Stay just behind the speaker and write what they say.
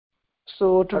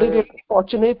So today we are very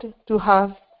fortunate to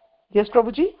have, yes,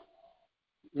 Prabhuji?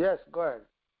 Yes, go ahead.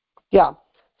 Yeah.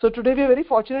 So today we are very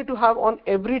fortunate to have on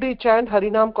Everyday Chant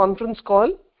Harinam conference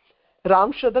call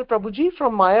Ram Shradhar Prabhuji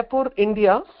from Mayapur,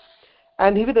 India,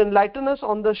 and he will enlighten us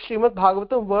on the Srimad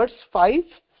Bhagavatam verse 5,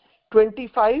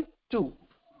 25, 2.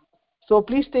 So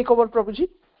please take over, Prabhuji.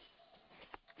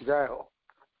 Jai Ho.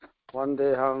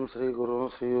 Vandeham Sri Guru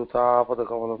Sri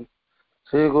Yuthapad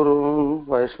Sri Guru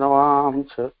Vaishnavam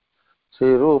Cha Sri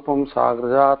Rupam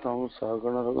Sagrajatam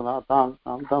Sagana Raghunatham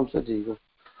Tam Sajiva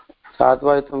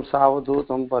Sadvaitam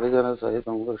Savadutam Parijana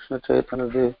Sahitam Krishna Chaitanya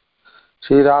Dev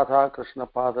Sri Radha Krishna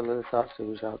Padalalita Sri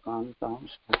Vishakam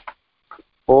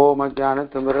Om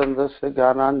Ajnanatimirandasya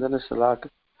Jnananjana Shalaka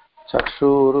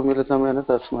Chakshurumilitamena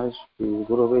Tasmai Shri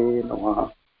Gurave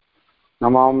Namaha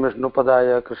Namam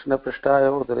Vishnupadaya Krishna Prishtaya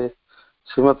Udare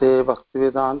Srimate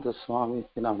Bhaktivedanta Swami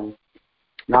Namo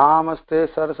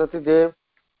Namaste Saraswati Dev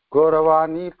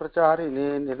Gauravani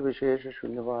Pracharine Nirvishesha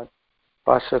Shunyavad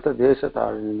Pashyata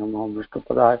Desatarini Namam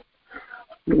Vishnupadaya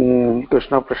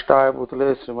Krishna Prishtaya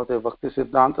Bhutale Srimate Bhakti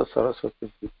Siddhanta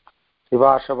Saraswati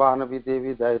Shivashavanavi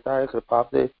Devi Daitaya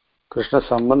Kripapde Krishna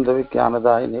Sambandha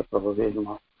Vijnanadayine Prabhave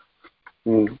Namah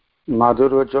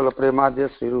Madhurvajjala Premadya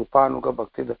Sri Rupanuga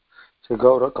Bhaktida Sri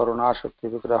Gaura Karuna Shakti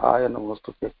Vigrahaya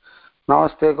Namostute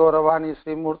Namaste Gauravani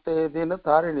Sri Murte Dina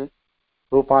Tarini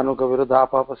Rupanuga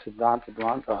Viradhapapa Siddhanta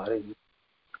Dvanta Harini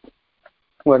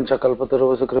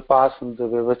Vanchakalpatarvasa Kripa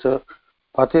Sindhuvevacha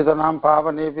Patitanam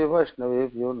Pavanebhyo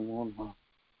Vaishnavebhyo Namo Namaha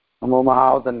Namo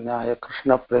Mahavadanyaya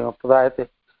Krishna Prema Pradayate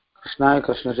Krishnaya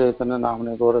Krishna Chaitanya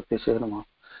Namane Gauratishe Namaha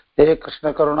He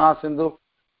Krishna Karuna Sindhu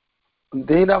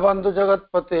Deenbandhu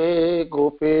जगतपते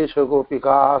Gopesh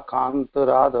गोपिका कांत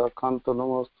राधा कांत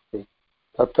नमोस्तुते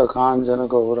तप्त कांचन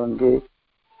गौरंगे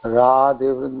राधे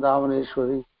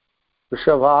वृंदावनेश्वरी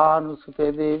वृषभानुसुते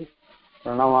देवी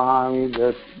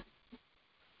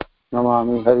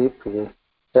नमामि हरिप्रिये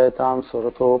जयतां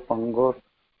सुरतो पंगोर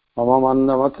मम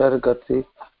मंदमतिर्गति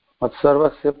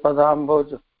मत्सर्वस्य पदाम्भोज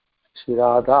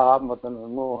श्रीराधा मदन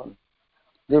मोहन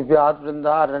दिव्यात्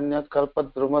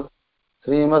वृंदारण्यकल्पद्रुमः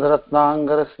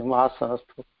श्रीमद्रत्नांगर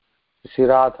सिंहासनस्थो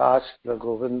श्रीराधा श्री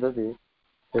गोविंद देव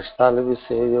कृष्णाल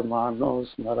विसेव्यमानो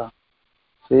स्मरा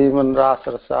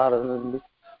श्रीमन्रासरसारनंदी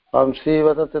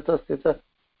वंशीवदतितस्थित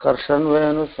कर्षण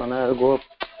वेणु सनैर्गोप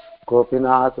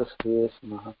गोपीनाथ श्री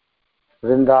स्मः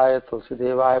वृंदाय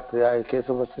तुलसीदेवाय प्रियाय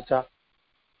केशवस्य च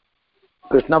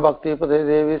कृष्ण भक्ति पदे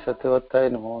देवी सत्यवत्ताय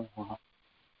नमो नमः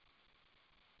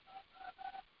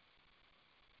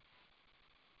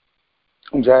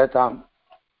जयताम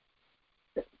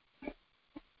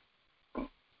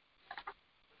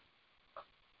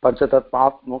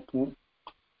पंचतत्मात्म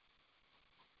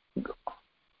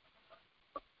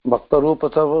भक्त रूप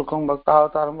सर्वकं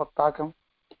भक्तावतारं भक्ताख्यं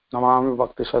नमामि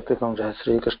भक्ति शक्तिकं जय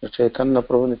श्री कृष्ण चैतन्य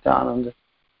प्रभु नित्यानंद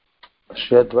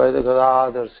श्री अद्वैत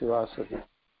गदाधर शिवासदि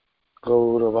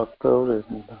गौर भक्त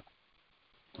वृंद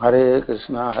हरे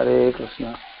कृष्ण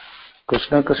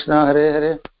कृष्ण कृष्ण हरे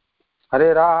हरे हरे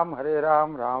राम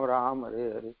राम राम हरे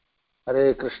हरे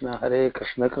हरे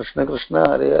कृष्ण कृष्ण कृष्ण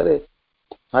हरे हरे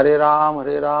हरे राम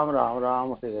राम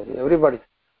राम हरे हरे एवरीबॉडी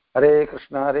हरे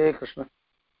कृष्ण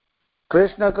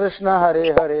कृष्ण कृष्ण हरे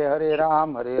हरे हरे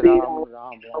राम राम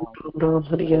राम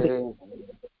हरे हरे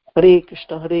हरे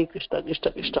कृष्ण कृष्ण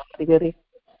कृष्ण हरे हरे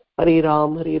हरे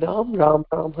राम राम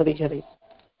राम हरे हरे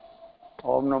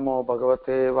ओम नमो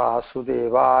भगवते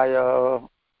वासुदेवाय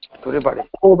एवरीबॉडी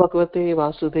ओम भगवते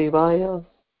वासुदेवाय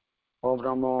ओम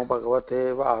नमो भगवते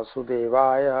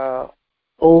वासुदेवाय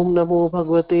ओम नमो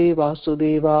भगवते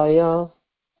वासुदेवाय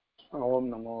ओम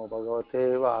नमो भगवते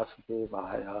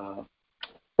वासुदेवाय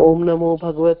ओम नमो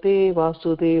भगवते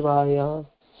वासुदेवाय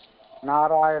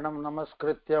नारायणं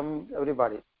नमस्कृत्यं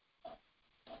एवरीबॉडी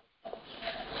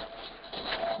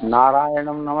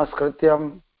नारायणं नमस्कृत्यं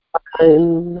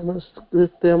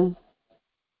नमस्कृत्यं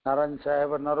नरं चैव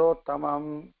नरोत्तमं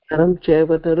नरं चैव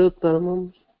नरोत्तमं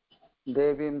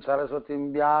देवीं सरस्वतीं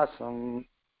व्यासं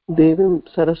देवीं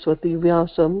सरस्वती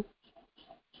व्यासं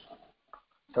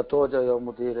ततो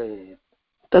जयमुदीरयेत्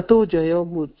ततो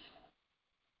जयमुदीरयेत्.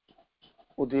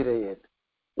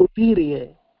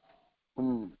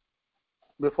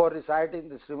 Before reciting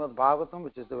the Srimad Bhagavatam,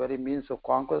 which is the very means of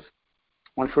conquest,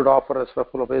 one should offer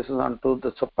respectful obeisance unto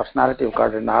the personality of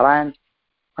God Narayan,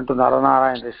 unto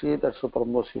Naranarayan Rishi, that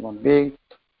supreme human being,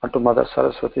 unto Mother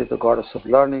Saraswati, the goddess of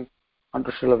learning,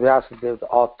 unto Srila Vyasadeva, the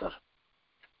author.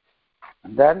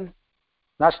 And then,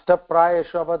 Nashta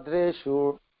Prayeshu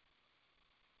Abhadreshu,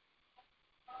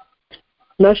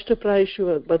 Nashta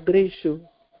Prayeshu Abhadreshu,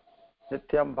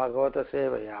 Nityam Bhagavata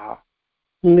Sevaya,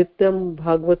 Nityam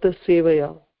Bhagavata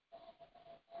Sevaya,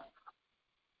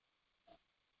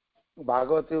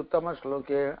 भागवती उत्तम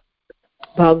श्लोके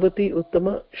भागवती उत्तम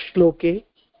श्लोके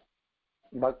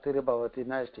भक्तिर्भवति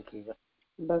नैष्टिकी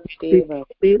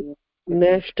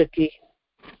नैष्टकी.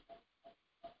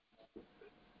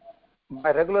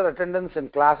 By regular attendance in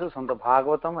classes on the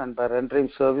Bhagavatam and by rendering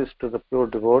service to the pure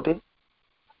devotee,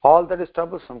 all that is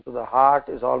troublesome to the heart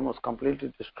is almost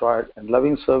completely destroyed, and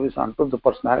loving service unto the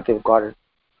personality of Godhead,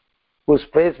 whose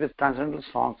praise with transcendental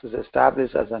songs is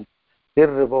established as an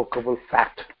irrevocable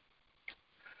fact.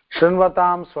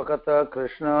 Shrinvatam Swakata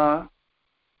Krishna.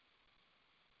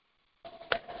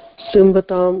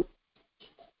 Shrinvatam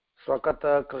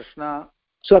Swakata Krishna.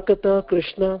 Swakata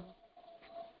Krishna.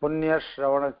 Punya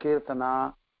Shravana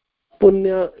Kirtana.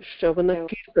 Punya Shravana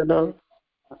Kirtana.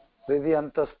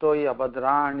 Vidyantastoyi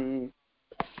Abhadrani.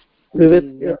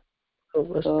 Vividya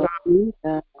Vastrani.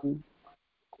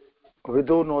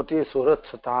 Vidunoti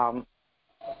Suratsatam.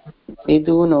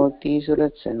 Vidunoti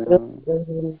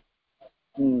Suratsanam.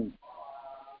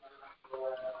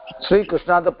 Sri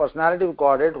Krishna, the personality of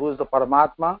Godhead, who is the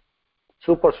Paramatma,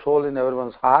 super soul in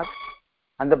everyone's heart,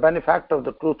 and the benefactor of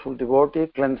the truthful devotee,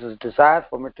 cleanses desire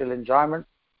for material enjoyment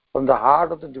from the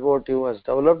heart of the devotee who has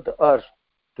developed the urge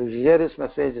to hear his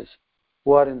messages,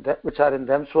 which are in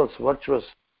themselves virtuous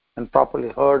and properly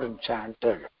heard and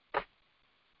chanted.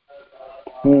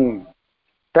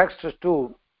 Text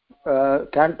 2,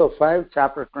 Canto 5,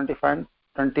 Chapter 25,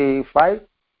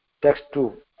 Text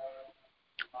 2.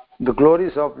 The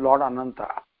glories of Lord Ananta.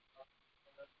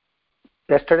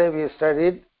 Yesterday we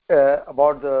studied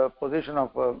about the position of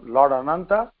Lord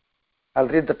Ananta. I'll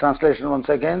read the translation once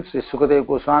again. Sri Sukadeva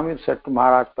Goswami said to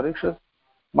Maharaj Parikshit,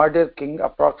 "My dear king,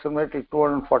 approximately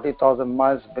 240,000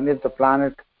 miles beneath the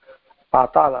planet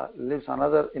Patala lives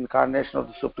another incarnation of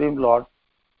the Supreme Lord.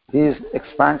 He is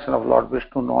expansion of Lord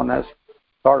Vishnu, known as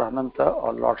Lord Ananta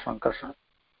or Lord Sankarshan.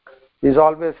 He is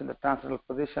always in the transcendental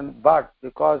position, but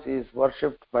because he is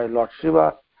worshipped by Lord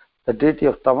Shiva, the deity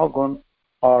of Tamagun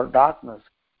or darkness,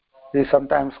 he is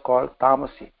sometimes called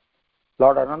Tamasi.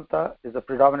 Lord Ananta is the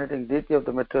predominating deity of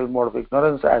the material mode of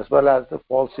ignorance as well as the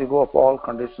false ego of all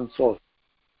conditioned souls.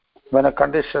 When a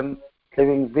conditioned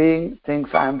living being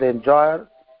thinks I am the enjoyer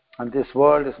and this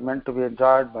world is meant to be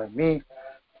enjoyed by me,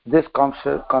 this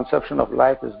conception of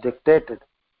life is dictated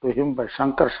to him by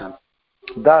Shankarshan.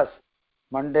 Thus,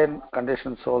 mundane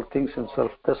conditioned soul thinks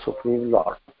himself the Supreme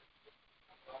Lord."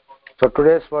 So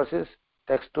today's verses,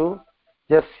 text 2,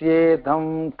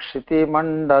 Yasyedham kshiti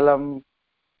mandalam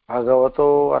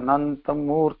bhagavato anantam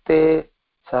murte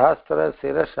sahasra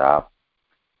sirasha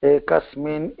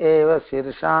ekasmin eva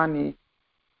sirshani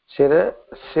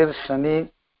shirshani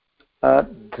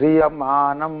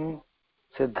dhriyamanam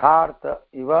siddhartha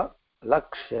iva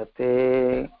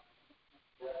lakshyate.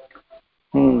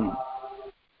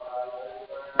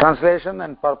 Translation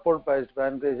and purport by His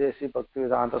Divine Grace A.C.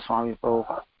 Bhaktivedanta Swami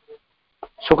Prabhupada.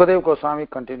 Sukadeva Goswami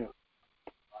continued.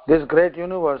 This great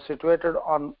universe, situated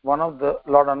on one of the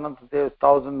Lord Anantadeva's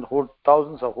thousands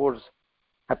of hoods,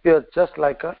 appears just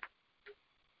like a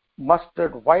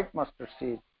white mustard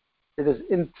seed. It is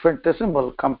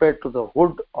infinitesimal compared to the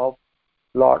hood of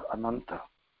Lord Ananta.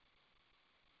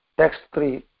 Text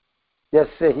 3.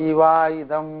 Yasya hiva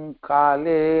idam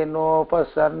kale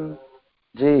nopasan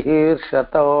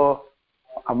jihirshato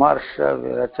amarsha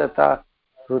virachata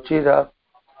ruchira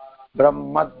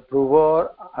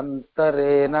brahmadhruvor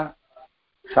antarena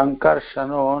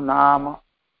shankarshano nama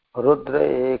rudra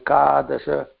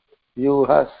ekadasha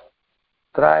vyuhas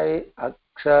trai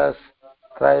akshas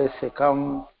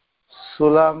traisikam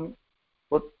sulam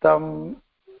uttam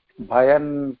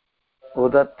bhayan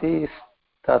udati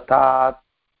tatat.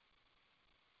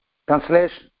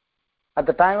 Translation. At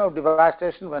the time of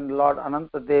devastation, when Lord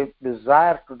Anantadev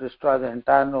desired to destroy the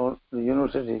entire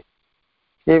university,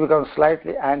 he becomes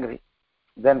slightly angry.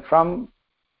 Then from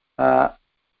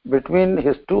between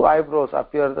his two eyebrows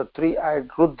appears the three-eyed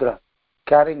Rudra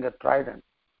carrying a trident.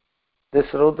 This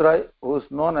Rudra, who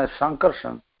is known as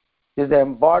Shankarshan, is the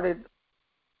embodiment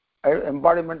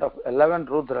of 11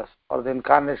 Rudras, or the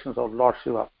incarnations of Lord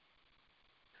Shiva.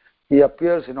 He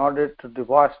appears in order to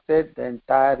devastate the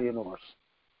entire universe.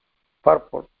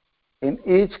 Purport. In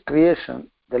each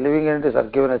creation, the living entities are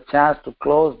given a chance to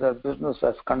close their business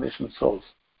as conditioned souls.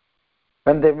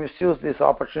 When they misuse this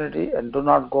opportunity and do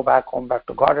not go back home, back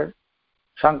to Godhead,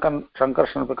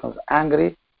 Shankarshan becomes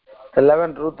angry. The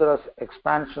 11 Rudras,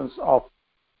 expansions of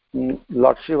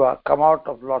Lord Shiva, come out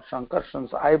of Lord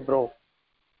Shankarshan's eyebrow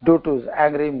due to his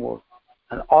angry mood,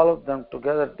 and all of them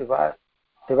together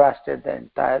devastate the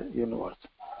entire universe.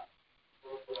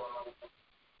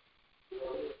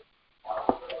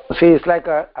 See, it's like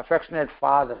an affectionate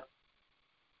father.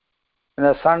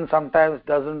 a son sometimes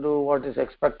doesn't do what is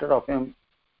expected of him,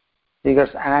 he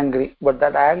gets angry, but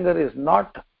that anger is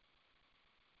not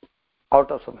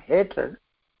out of some hatred,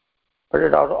 but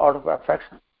it out of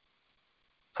affection.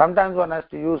 Sometimes one has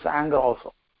to use anger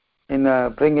also in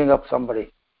bringing up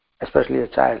somebody, especially a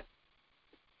child.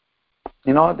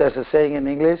 There's a saying in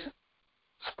English,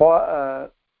 spoil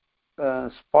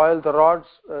the rods,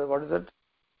 what is it?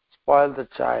 Spoil the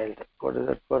child. What is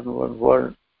that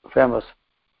word famous?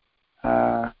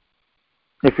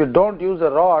 If you don't use a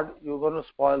rod, you're going to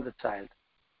spoil the child.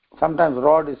 Sometimes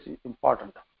rod is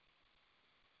important,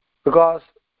 because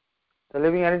the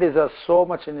living entities are so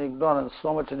much in ignorance,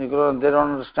 they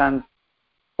don't understand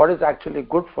what is actually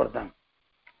good for them.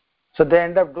 So they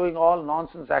end up doing all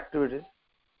nonsense activities,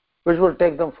 which will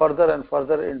take them further and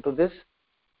further into this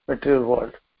material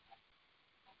world.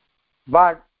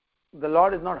 But the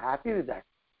Lord is not happy with that,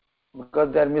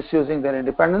 because they are misusing their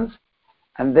independence,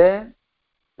 and then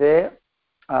they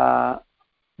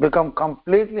become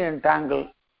completely entangled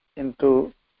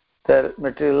into their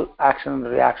material action and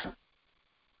reaction.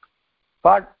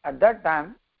 But at that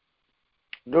time,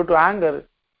 due to anger,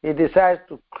 he decides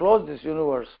to close this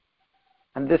universe,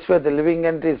 and this way the living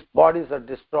entities' bodies are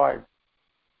destroyed,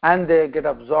 and they get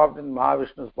absorbed in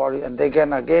Mahavishnu's body, and they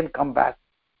can again come back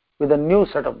with a new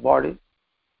set of body,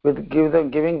 with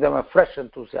giving them a fresh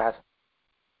enthusiasm.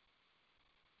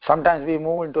 Sometimes we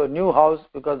move into a new house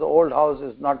because the old house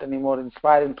is not anymore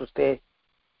inspiring to stay,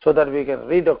 so that we can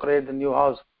redecorate the new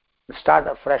house and start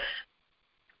afresh.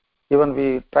 Even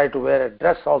we try to wear a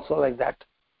dress also like that.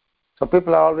 So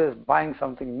people are always buying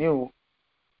something new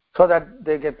so that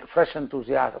they get fresh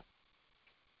enthusiasm.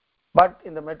 But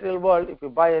in the material world, if you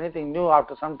buy anything new,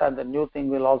 after some time the new thing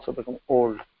will also become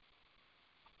old.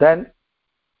 Then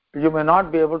you may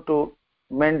not be able to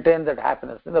maintain that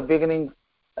happiness. In the beginning,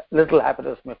 little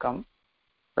happiness may come,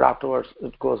 but afterwards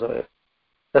it goes away.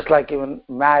 Just like even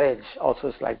marriage also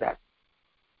is like that.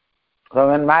 So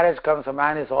when marriage comes, a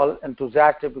man is all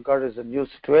enthusiastic because it's a new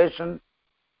situation,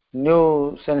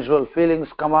 new sensual feelings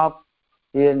come up,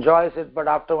 he enjoys it, but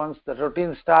after once the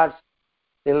routine starts,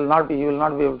 he will not be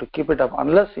able to keep it up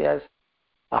unless he has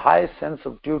a high sense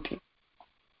of duty.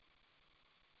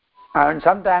 And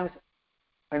sometimes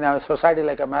in a society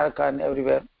like America and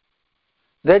everywhere,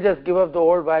 they just give up the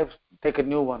old wives, take a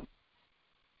new one.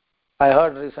 I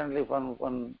heard recently from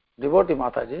one devotee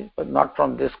Mataji, but not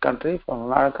from this country, from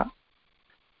America.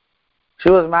 She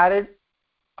was married,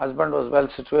 husband was well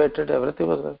situated, everything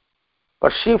was well,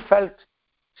 but she felt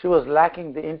she was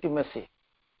lacking the intimacy.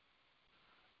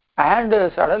 And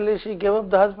suddenly she gave up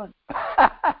the husband.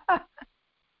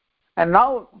 And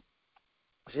now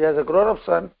she has a grown-up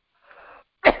son.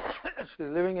 She's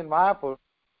living in Mayapur.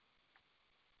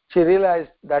 She realized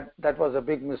that that was a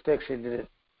big mistake she did.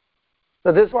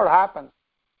 So this is what happens,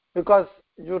 because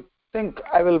you think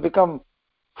I will become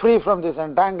free from this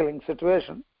entangling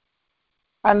situation,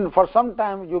 and for some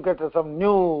time you get some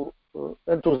new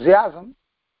enthusiasm,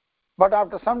 but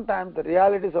after some time the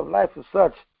realities of life is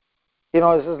such,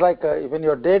 this is like when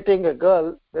you're dating a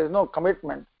girl, there is no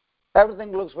commitment.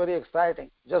 Everything looks very exciting.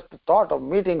 Just the thought of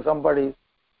meeting somebody,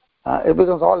 it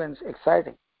becomes all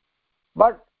exciting.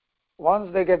 But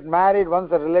once they get married,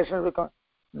 once the relationship becomes,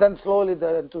 then slowly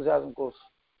the enthusiasm goes.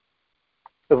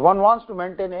 If one wants to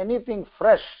maintain anything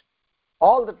fresh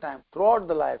all the time, throughout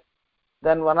the life,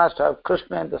 then one has to have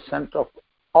Krishna in the center of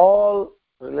all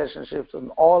relationships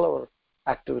and all our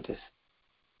activities.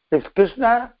 If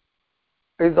Krishna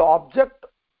is the object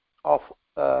of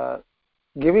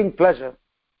giving pleasure,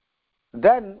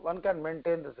 then one can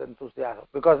maintain this enthusiasm,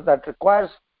 because that requires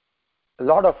a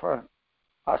lot of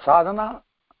sadhana,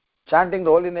 chanting the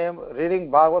holy name, reading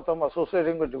Bhagavatam,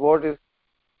 associating with devotees.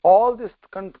 All this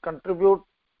contribute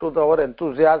to our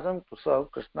enthusiasm to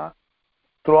serve Krishna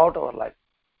throughout our life.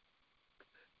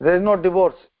 There is no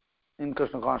divorce in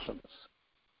Krishna consciousness.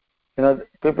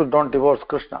 People don't divorce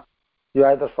Krishna. You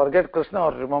either forget Krishna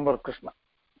or remember Krishna.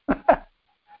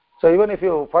 So even if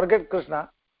you forget Krishna,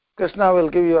 Krishna will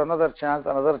give you another chance,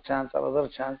 another chance, another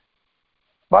chance.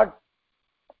 But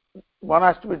one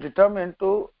has to be determined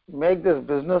to make this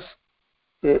business,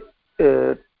 as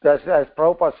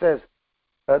Prabhupada says,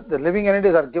 the living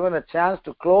entities are given a chance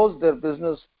to close their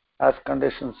business as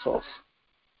conditioned souls.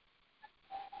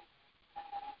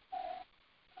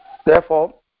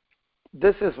 Therefore,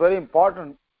 this is very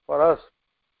important for us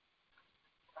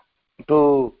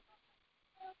to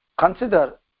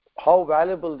consider how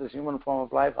valuable this human form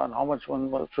of life and how much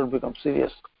one should become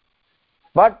serious.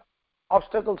 But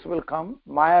obstacles will come.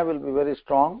 Maya will be very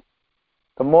strong.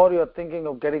 The more you are thinking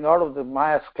of getting out of the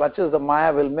Maya's clutches, the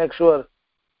Maya will make sure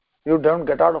you don't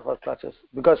get out of her clutches,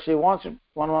 because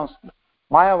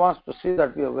Maya wants to see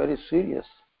that we are very serious,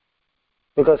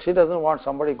 because she doesn't want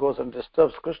somebody goes and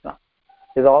disturbs Krishna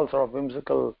with all sort of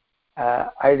whimsical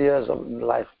ideas of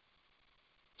life.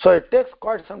 So it takes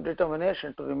quite some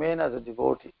determination to remain as a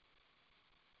devotee.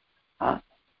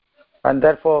 And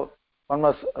therefore, one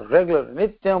must regularly,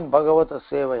 Nityam Bhagavata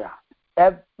Sevaya.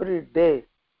 Every day,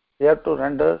 you have to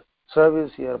render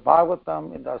service here.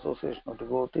 Bhagavatam in the association of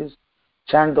devotees.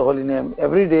 Chant the holy name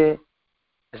every day.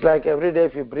 It's like every day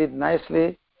if you breathe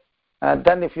nicely, and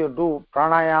then if you do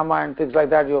pranayama and things like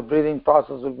that, your breathing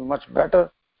process will be much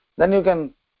better. Then you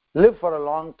can live for a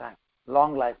long time,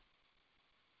 long life.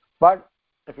 But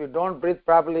if you don't breathe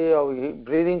properly, or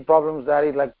breathing problems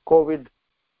there, like COVID,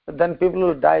 then people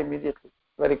will die immediately.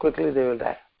 Very quickly they will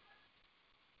die.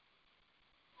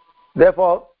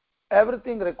 Therefore,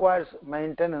 everything requires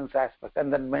maintenance aspect,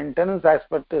 and that maintenance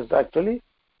aspect is actually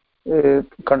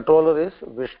controller is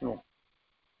Vishnu.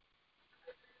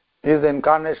 He is the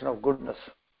incarnation of goodness.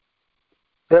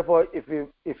 Therefore, if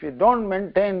you don't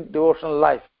maintain devotional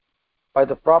life by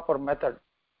the proper method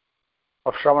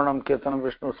of Shravanam, Kirtanam,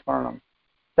 Vishnu Smaranam,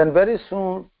 then very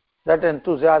soon that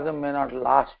enthusiasm may not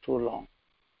last too long.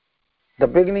 The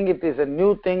beginning, it is a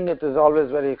new thing, it is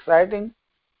always very exciting,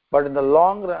 but in the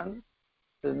long run,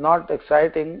 it is not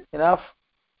exciting enough,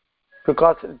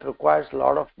 because it requires a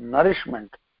lot of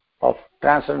nourishment of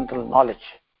transcendental knowledge.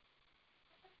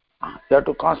 You have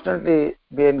to constantly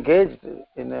be engaged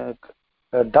in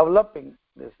developing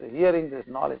this, hearing this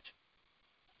knowledge.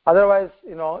 Otherwise,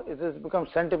 it has become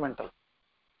sentimental.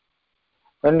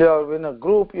 When you are in a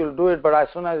group, you'll do it, but as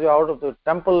soon as you're out of the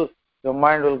temple, your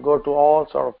mind will go to all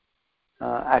sort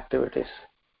of activities.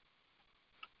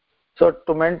 So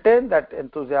to maintain that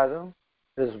enthusiasm,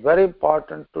 it is very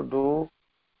important to do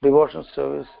devotional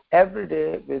service every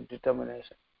day with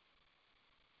determination.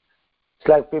 It's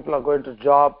like people are going to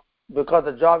job, because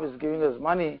the job is giving us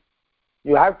money,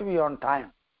 you have to be on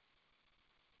time.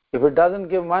 If it doesn't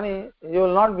give money, you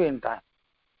will not be in time.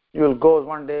 You will go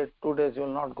 1 day, 2 days, you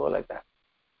will not go like that.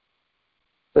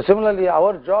 So similarly,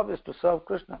 our job is to serve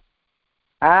Krishna,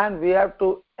 and we have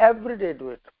to every day do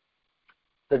it.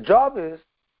 The job is,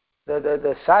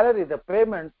 the salary, the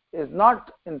payment is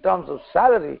not in terms of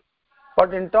salary,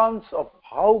 but in terms of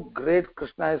how great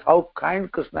Krishna is, how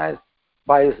kind Krishna is.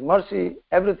 By His mercy,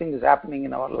 everything is happening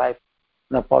in our life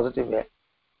in a positive way.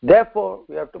 Therefore,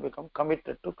 we have to become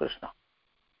committed to Krishna,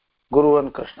 Guru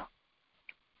and Krishna.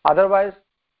 Otherwise,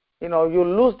 you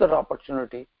lose that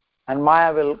opportunity, and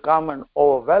Maya will come and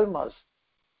overwhelm us,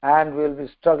 and we'll be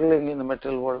struggling in the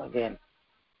material world again.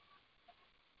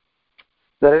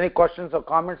 Are there any questions or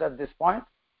comments at this point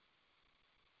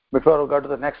before we go to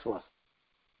the next one?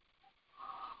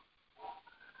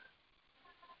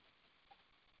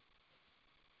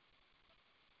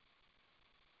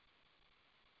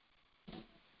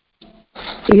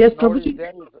 Yes, Prabhuji,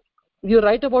 you're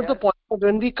right about the point that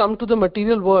when we come to the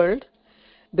material world,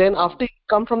 then after we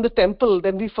come from the temple,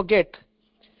 then we forget.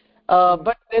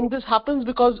 But then this happens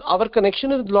because our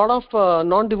connection is a lot of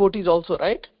non-devotees also,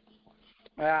 right?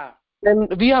 Yeah. Then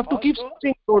we have to keep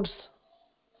switching roads.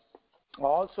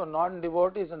 Also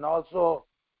non-devotees, and also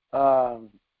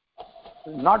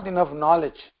not enough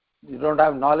knowledge. You don't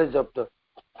have knowledge of the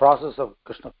process of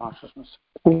Krishna consciousness.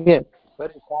 Yes.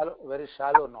 Very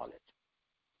shallow knowledge.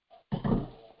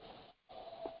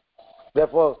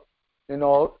 Therefore, we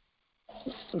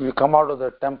come out of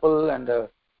the temple and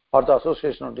or the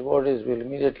association of devotees will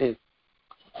immediately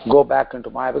go back into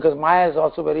Maya, because Maya is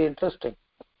also very interesting.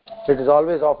 It is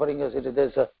always offering us,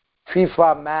 there's a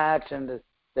FIFA match, and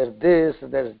there's this,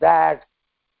 there's that,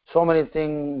 so many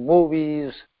things,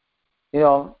 movies,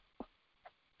 then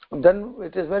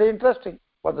it is very interesting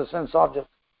for the sense object,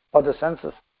 for the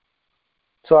senses.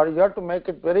 So you have to make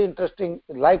it very interesting,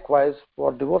 likewise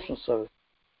for devotional service.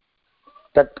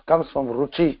 That comes from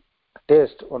ruchi,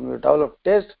 taste. When we develop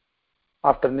taste,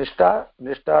 after nishta,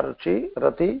 ruchi,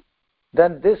 rati,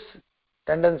 then this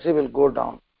tendency will go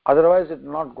down. Otherwise, it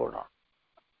will not go down.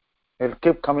 It will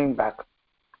keep coming back.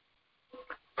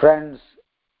 Friends,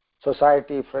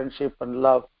 society, friendship, and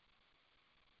love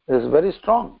is very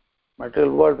strong.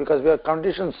 Material world, because we are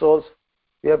conditioned souls.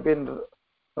 We have been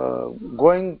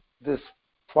going this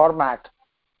format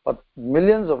for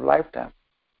millions of lifetimes.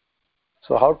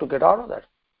 So how to get out of that?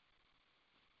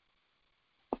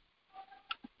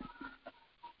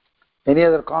 Any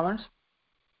other comments?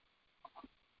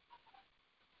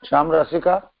 Sham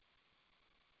Rasika?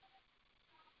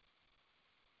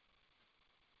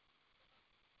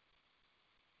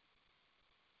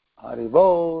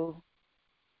 Haribol.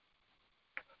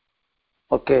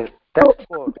 Okay, Text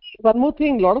So, 4. one more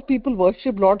thing, a lot of people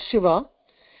worship Lord Shiva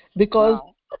because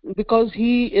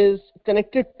he is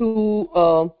connected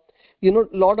to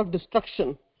Lord of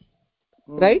Destruction,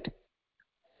 right?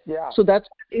 Yeah. So that's,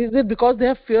 is it because they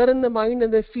have fear in their mind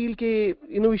and they feel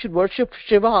we should worship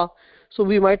Shiva so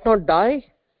we might not die?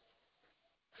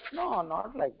 No,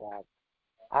 not like that.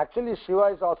 Actually,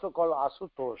 Shiva is also called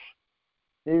Asutosh.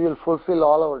 He will fulfill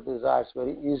all our desires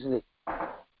very easily.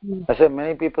 I say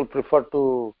many people prefer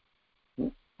to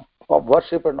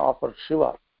worship and offer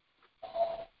Shiva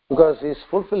because he's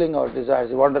fulfilling our desires.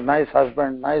 You want a nice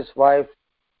husband, nice wife,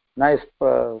 nice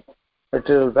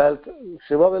material wealth.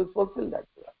 Shiva will fulfill that.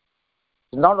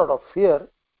 It's not out of fear.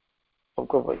 Of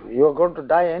course, you are going to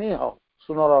die anyhow,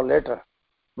 sooner or later.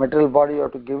 Material body, you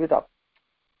have to give it up.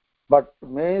 But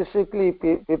basically,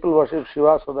 people worship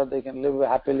Shiva so that they can live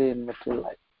happily in material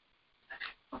life.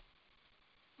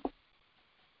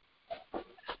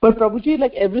 But Prabhuji,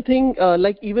 like everything,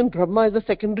 like even Brahma is a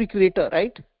secondary creator,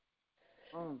 right?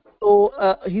 So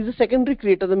he's a secondary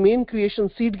creator. The main creation,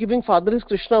 seed-giving father is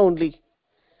Krishna only.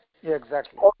 Yeah,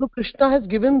 exactly. Although Krishna has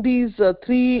given these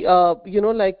three,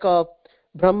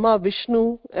 Brahma,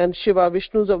 Vishnu, and Shiva.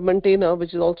 Vishnu is a maintainer,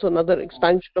 which is also another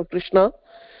expansion of Krishna.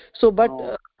 So, but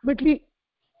ultimately.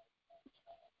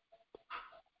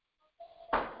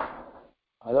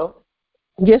 Hello?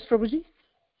 Yes, Prabhuji?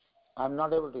 I'm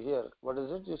not able to hear. What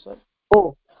is it you said?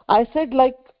 Oh, I said,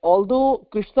 like, although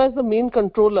Krishna is the main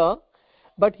controller,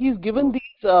 but he's given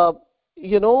these,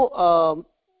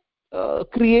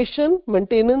 creation,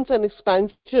 maintenance, and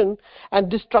expansion and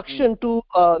destruction to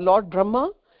Lord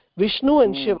Brahma, Vishnu,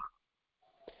 and Shiva.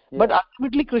 Yes. But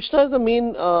ultimately, Krishna is the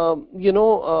main,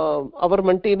 our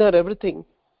maintainer, everything.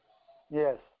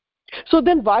 Yes. So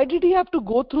then, why did he have to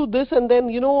go through this? And then,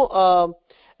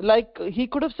 like he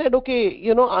could have said,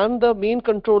 okay, I'm the main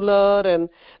controller, and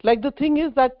like the thing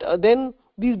is that then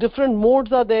these different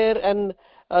modes are there, and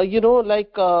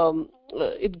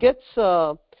it gets.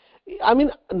 I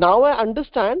mean, now I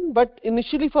understand, but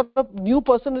initially for a new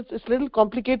person, it's a little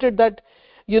complicated that,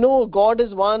 God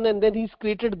is one, and then He's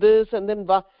created this, and then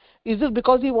is it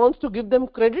because He wants to give them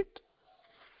credit?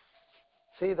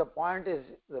 See, the point is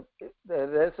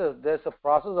there's a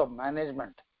process of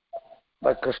management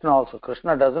by Krishna also.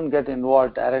 Krishna doesn't get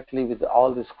involved directly with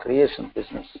all this creation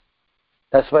business.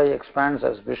 That's why he expands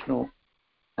as Vishnu,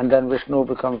 and then Vishnu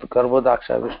becomes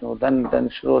Garbhodaksha Vishnu, then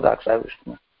Shirodaksha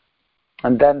Vishnu,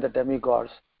 and then the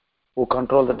demigods who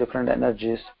control the different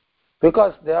energies.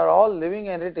 Because they are all living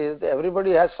entities,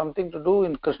 everybody has something to do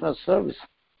in Krishna's service.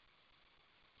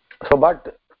 So,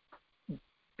 but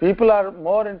people are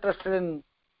more interested in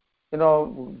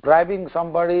bribing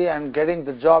somebody and getting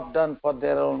the job done for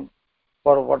their own,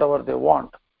 for whatever they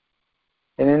want.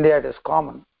 In India, it is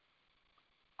common.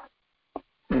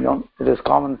 It is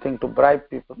common thing to bribe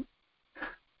people.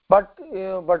 But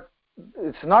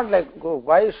it's not like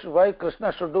why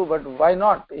Krishna should do, but why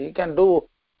not? He can do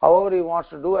however he wants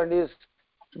to do, and he is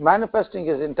manifesting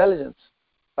his intelligence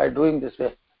by doing this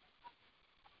way.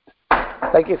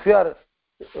 Like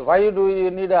why do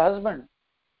you need a husband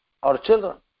or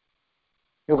children?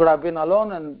 You could have been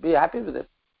alone and be happy with it.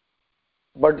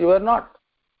 But you were not.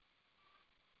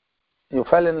 You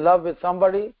fell in love with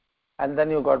somebody, and then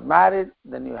you got married,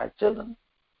 then you had children.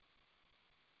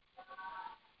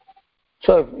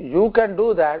 So if you can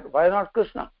do that, why not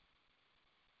Krishna?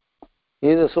 He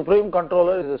is a supreme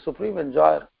controller, he is a supreme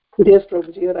enjoyer. Yes,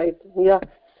 Prabhuji, you're right. Yeah,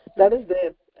 that is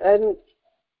there.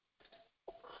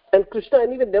 And Krishna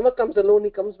anyway never comes alone.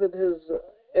 He comes with his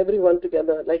everyone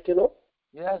together,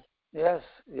 Yes.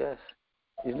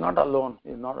 He's not alone.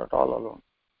 He's not at all alone.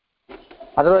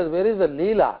 Otherwise, where is the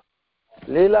Leela?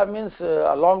 Leela means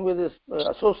along with his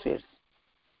associates.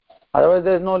 Otherwise,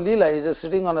 there is no Leela. He's just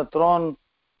sitting on a throne.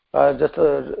 Just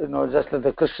like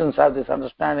the Christians have this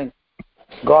understanding.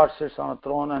 God sits on a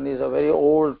throne, and he's a very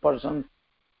old person.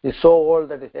 He's so old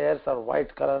that his hairs are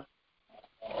white color.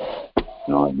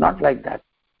 No, not like that.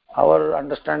 Our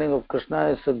understanding of Krishna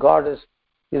is God is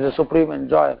a supreme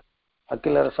enjoyer.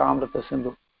 Akila Rasa Amrita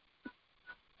Sindhu.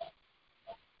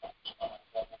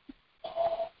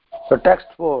 So text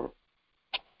 4.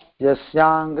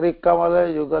 Yasyangri Kamala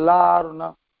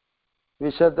Yugalaruna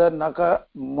Vishada Naka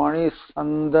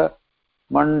Manisanda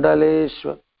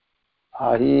Mandaleshwa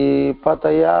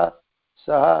Ahipataya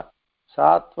Saha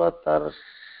Satvatar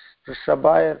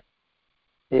Rishabhayar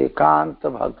Ekanta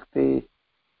Bhakti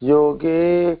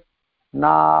Yoge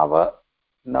Nava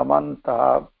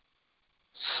Namanta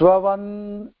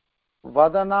Swavan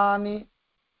Vadanani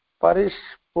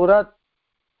Parishpurat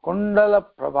Kundala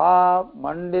Prabha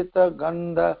Mandita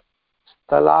Gandha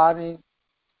Stalani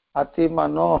Ati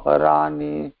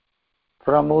Manoharani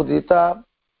pramudita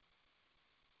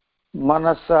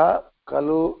manasa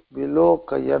kalu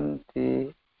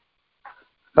vilokayanti.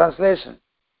 Translation: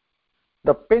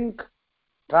 the pink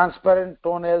transparent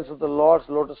toenails of the Lord's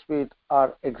lotus feet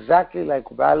are exactly like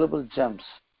valuable gems,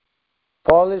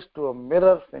 polished to a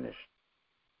mirror finish.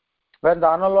 When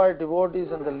the unalloyed devotees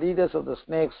and the leaders of the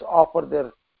snakes offer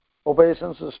their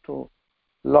obeisances to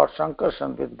Lord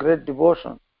Shankarshan with great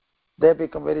devotion, they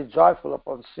become very joyful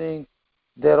upon seeing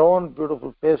their own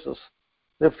beautiful faces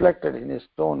reflected in his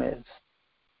toenails.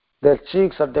 Their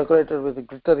cheeks are decorated with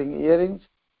glittering earrings,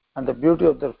 and the beauty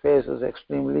of their face is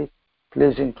extremely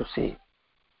pleasing to see.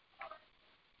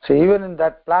 So even in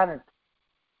that planet,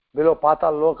 below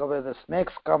Patal Loka, where the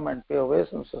snakes come and pay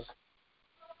obeisances,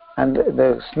 and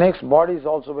the snake's body is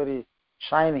also very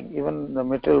shining, even in the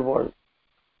material world.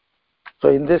 So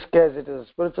in this case, it is a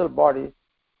spiritual body.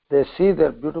 They see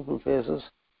their beautiful faces,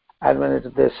 and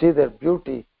when they see their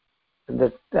beauty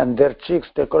and their cheeks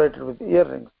decorated with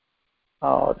earrings,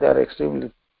 they are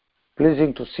extremely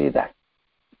pleasing to see that.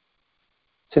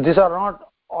 So these are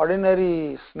not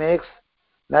ordinary snakes.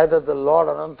 Neither the Lord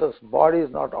Ananta's body is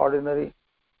not ordinary.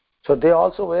 So they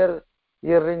also wear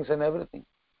earrings and everything.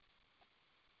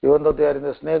 Even though they are in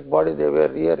the snake body, they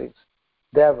wear earrings.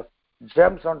 They have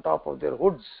gems on top of their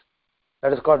hoods.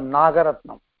 That is called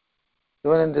Nagaratnam.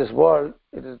 Even in this world,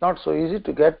 it is not so easy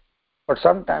to get, but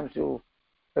sometimes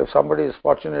if somebody is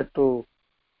fortunate to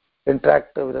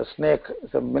interact with a snake,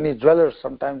 so many dwellers,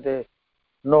 sometimes they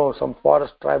know some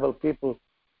forest tribal people,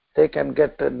 they can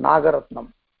get a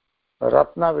Nagaratnam, a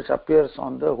Ratna which appears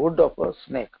on the hood of a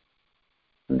snake.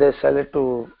 And they sell it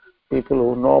to people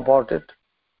who know about it,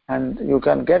 and you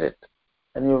can get it.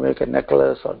 And you make a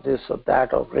necklace or this or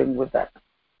that or ring with that.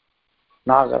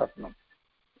 Nagaratnam.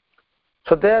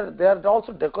 So they are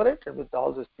also decorated with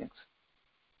all these things.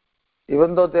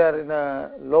 Even though they are in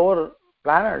a lower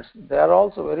planets, they are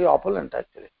also very opulent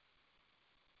actually.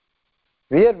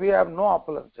 Here we have no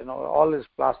opulence, all is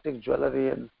plastic jewelry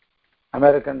and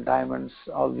American diamonds,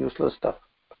 all useless stuff.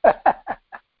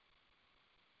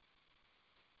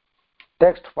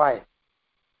 Text 5.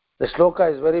 The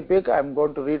shloka is very big. I am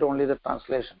going to read only the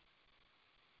translation.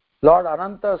 Lord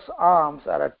Ananta's arms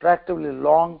are attractively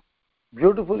long,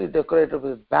 beautifully decorated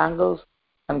with bangles,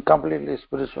 and completely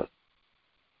spiritual.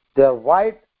 They are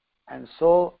white, and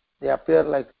so they appear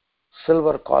like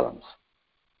silver columns.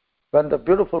 When the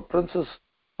beautiful princes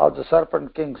of the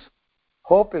serpent kings,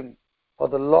 hoping for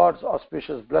the Lord's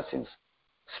auspicious blessings,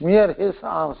 smear his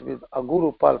arms with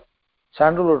aguru pulp,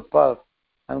 sandalwood pulp,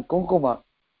 and kunkuma,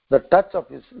 the touch of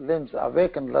his limbs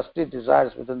awaken lusty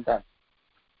desires within them.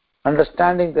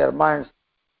 Understanding their minds,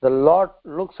 the Lord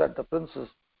looks at the princes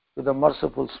with a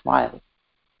merciful smile,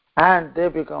 and they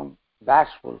become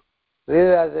bashful,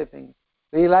 realizing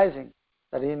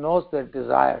that he knows their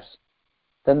desires.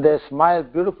 Then they smile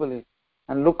beautifully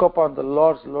and look upon the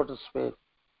Lord's lotus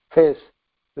face,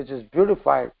 which is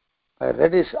beautified by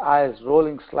reddish eyes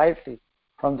rolling slightly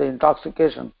from the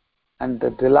intoxication, and they're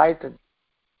delighted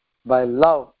by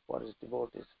love for his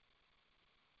devotees.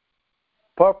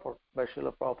 Purport by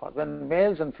Srila Prabhupada. When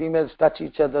males and females touch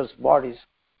each other's bodies,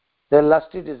 their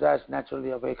lusty desires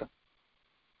naturally awaken.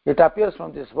 It appears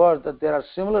from this verse that there are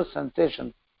similar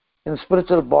sensations in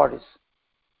spiritual bodies.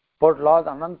 Both Lord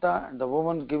Ananta and the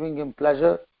woman giving him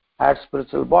pleasure had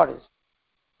spiritual bodies.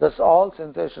 Thus all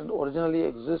sensations originally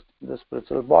exist in the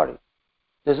spiritual body.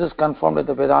 This is confirmed in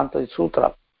the Vedanta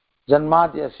Sutra,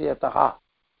 Janmadhyasya Yataha.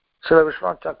 Srila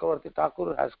Vishwanath Chakravarti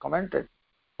Thakur has commented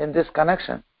in this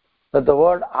connection that the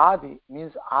word Adi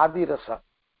means Adi Rasa,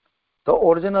 the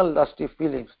original lusty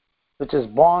feelings, which is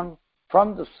born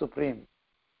from the Supreme.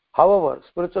 However,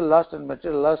 spiritual lust and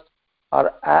material lust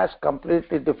are as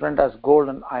completely different as gold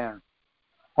and iron.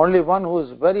 Only one who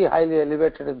is very highly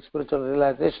elevated in spiritual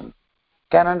realization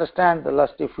can understand the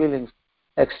lusty feelings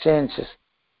exchanged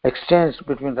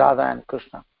between Radha and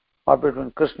Krishna, or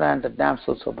between Krishna and the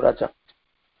damsels of Braja.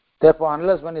 Therefore,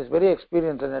 unless one is very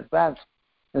experienced and advanced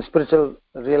in spiritual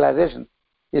realization,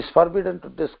 he is forbidden to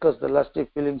discuss the lusty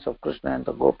feelings of Krishna and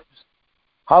the gopis.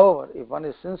 However, if one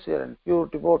is sincere and pure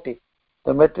devotee,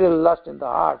 the material lust in the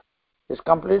heart is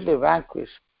completely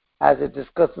vanquished as it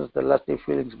discusses the lusty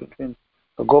feelings between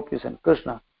the gopis and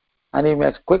Krishna, and he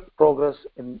makes quick progress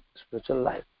in spiritual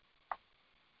life.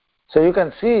 So you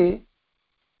can see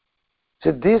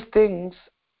these things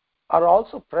are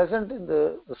also present in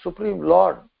the Supreme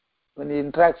Lord when he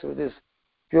interacts with his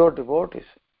pure devotees.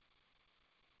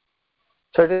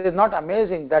 So it is not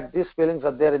amazing that these feelings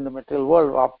are there in the material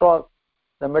world. After all,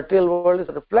 the material world is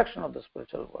a reflection of the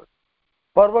spiritual world,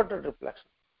 perverted reflection,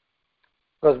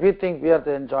 because we think we are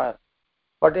the enjoyer.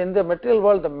 But in the material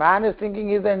world, the man is thinking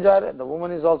he is the enjoyer, and the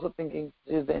woman is also thinking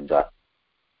she is the enjoyer.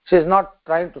 She is not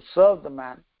trying to serve the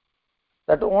man.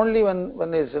 That only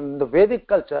when is in the Vedic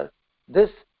culture, this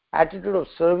attitude of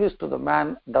service to the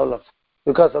man develops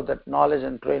because of that knowledge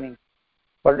and training.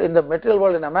 But in the material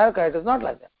world in America, it is not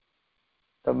like that.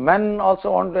 The men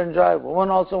also want to enjoy, women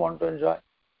also want to enjoy.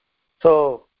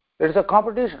 So it is a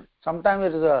competition. Sometimes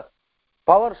it is a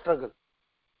power struggle.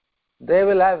 They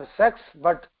will have sex,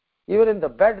 but even in the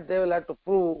bed, they will have to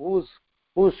prove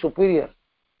who's superior.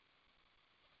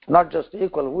 Not just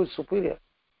equal, who is superior.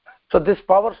 So this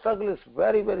power struggle is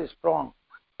very, very strong.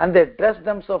 And they dress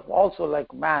themselves also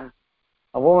like man.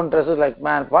 A woman dresses like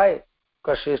man. Why?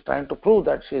 Because she is trying to prove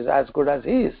that she is as good as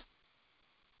he is.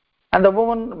 And the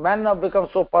men have become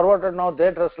so perverted now,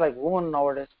 they dress like women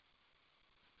nowadays.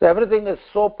 So everything is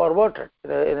so perverted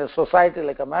in a society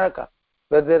like America,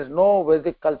 where there is no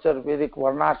Vedic culture, Vedic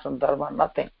varnashram, dharma,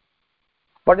 nothing.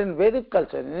 But in Vedic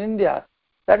culture, in India,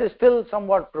 that is still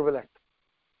somewhat prevalent.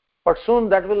 But soon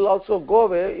that will also go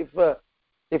away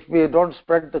if we don't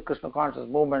spread the Krishna conscious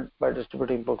movement by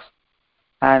distributing books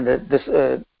and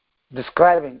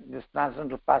describing these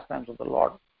transcendental pastimes of the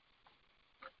Lord.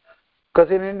 Because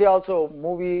in India also,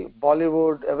 movie,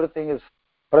 Bollywood, everything is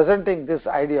presenting this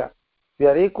idea. We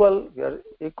are equal, we are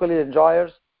equally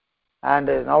enjoyers, and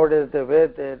nowadays they wear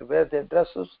their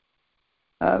dresses.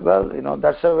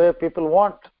 That's the way people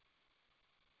want.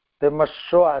 They must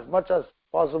show as much as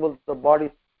possible the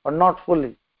body, but not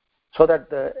fully, so that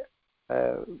the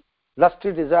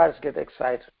lusty desires get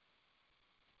excited.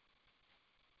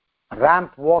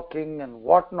 Ramp walking and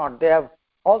whatnot, they have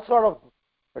all sort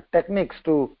of techniques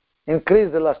to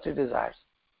increase the lusty desires.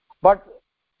 But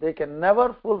they can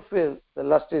never fulfill the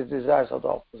lusty desires of the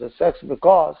opposite sex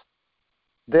because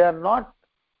they are not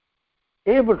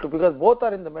able to, because both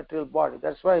are in the material body.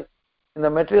 That's why in the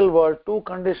material world, two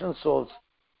conditioned souls,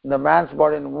 in the man's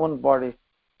body and the woman's body,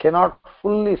 cannot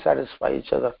fully satisfy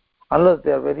each other unless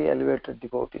they are very elevated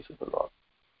devotees of the Lord.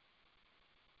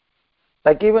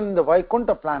 Like even in the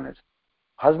Vaikuntha planets,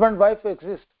 husband and wife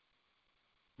exist.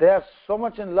 They are so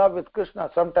much in love with Krishna,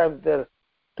 sometimes their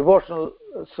devotional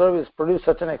service produces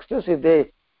such an ecstasy,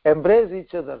 they embrace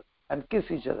each other and kiss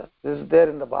each other. This is there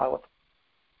in the Bhagavatam.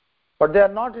 But they are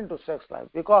not into sex life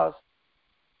because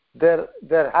they're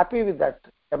happy with that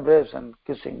embrace and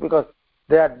kissing, because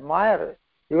they admire,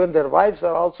 even their wives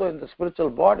are also in the spiritual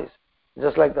bodies,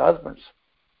 just like the husbands.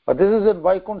 But this is in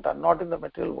Vaikuntha, not in the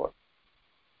material world.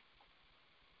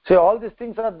 See, all these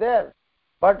things are there,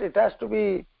 but it has to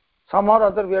be somehow or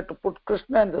other we have to put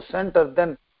Krishna in the center,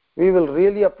 then we will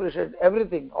really appreciate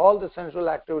everything. All the sensual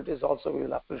activities also we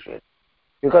will appreciate.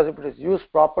 Because if it is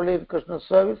used properly in Krishna's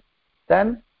service,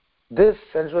 then these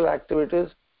sensual activities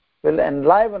will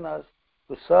enliven us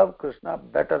to serve Krishna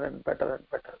better and better and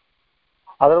better.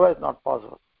 Otherwise, not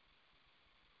possible.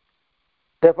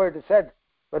 Therefore, it is said,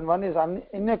 when one is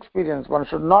inexperienced, one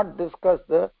should not discuss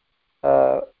the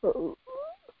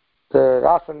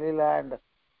Rasa Leela and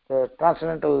the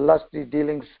transcendental lusty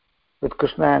dealings with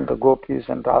Krishna and the gopis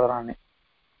and Radharani.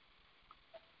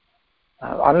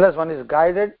 Unless one is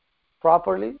guided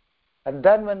properly, and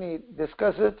then when he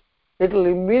discusses it, it will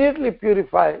immediately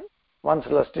purify one's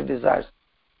lusty desires,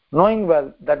 knowing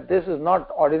well that this is not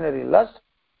ordinary lust,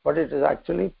 but it is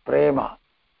actually prema,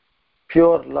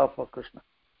 pure love for Krishna.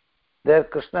 There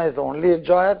Krishna is the only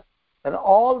enjoyer, and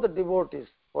all the devotees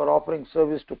who are offering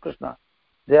service to Krishna,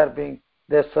 their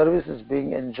service is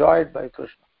being enjoyed by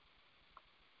Krishna.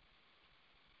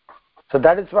 So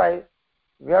that is why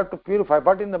we have to purify.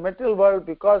 But in the material world,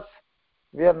 because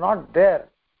we are not there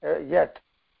yet,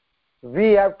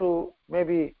 we have to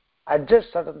maybe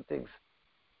adjust certain things.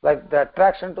 Like the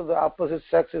attraction to the opposite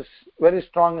sex is very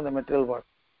strong in the material world.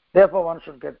 Therefore, one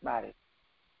should get married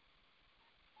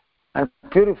and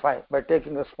purify by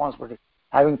taking responsibility,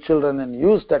 having children, and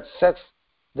use that sex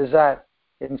desire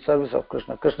in service of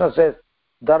Krishna. Krishna says,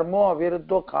 Dharmo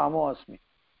aviruddho kamo asmi.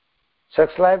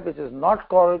 Sex life which is not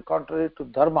contrary to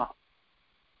dharma,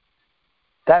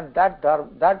 then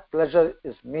that pleasure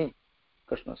is me,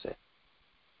 Krishna says.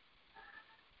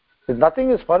 If nothing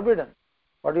is forbidden,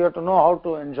 but you have to know how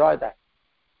to enjoy that.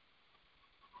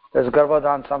 There's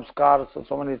Garbhadan, samskar,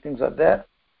 so many things are there,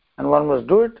 and one must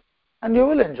do it, and you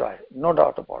will enjoy it, no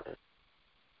doubt about it.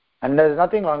 And there is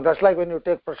nothing wrong. That's like when you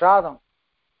take prasadam,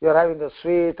 you are having the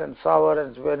sweet and sour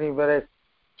and very, very.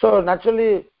 So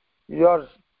naturally, you are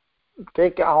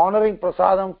honoring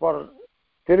prasadam for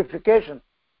purification.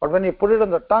 But when you put it on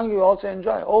the tongue, you also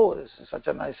enjoy. Oh, this is such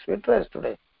a nice sweet rice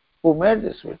today. Who made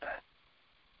this sweet rice?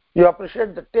 You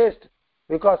appreciate the taste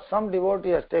because some devotee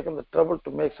has taken the trouble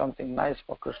to make something nice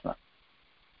for Krishna.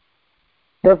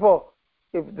 Therefore,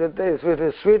 if it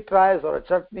is sweet rice or a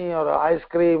chutney or a ice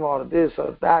cream or this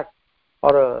or that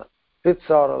or a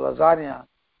pizza or a lasagna,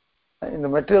 in the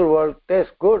material world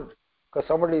tastes good because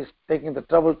somebody is taking the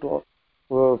trouble to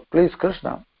please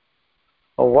Krishna.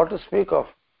 Or what to speak of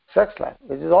sex life,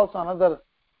 which is also another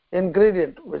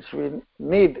ingredient which we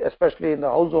need, especially in the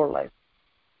household life.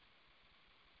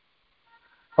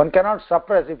 One cannot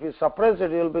suppress. If you suppress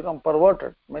it, you will become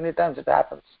perverted. Many times it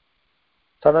happens.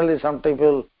 Suddenly some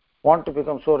people want to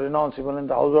become so renounced even in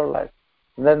the household life,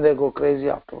 and then they go crazy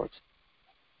afterwards.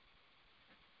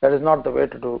 That is not the way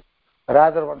to do.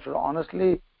 Rather, one should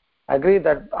honestly agree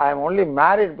that I am only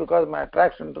married because my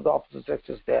attraction to the opposite sex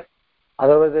is there.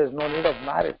 Otherwise, there is no need of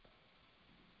marriage.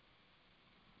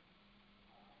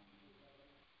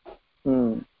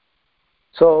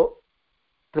 So,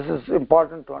 this is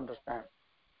important to understand.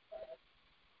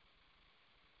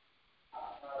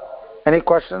 Any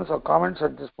questions or comments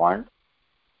at this point?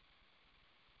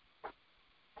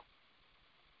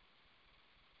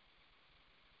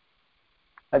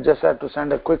 I just had to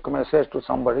send a quick message to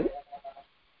somebody.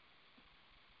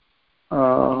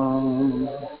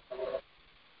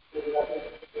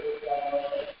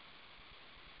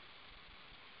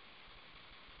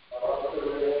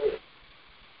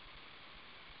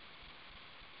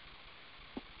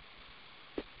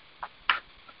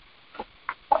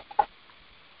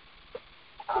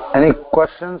 Any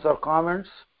questions or comments?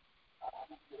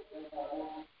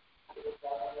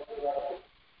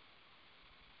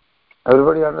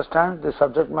 Everybody understand the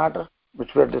subject matter which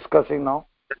we are discussing now?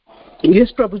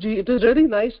 Yes, Prabhuji, it is really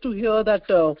nice to hear that,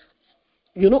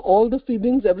 all the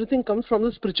feelings, everything comes from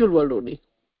the spiritual world only.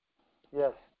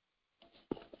 Yes.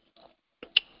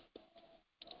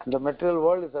 The material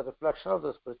world is a reflection of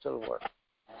the spiritual world.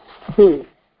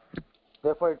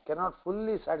 Therefore, it cannot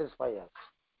fully satisfy us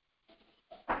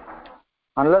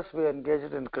unless we engage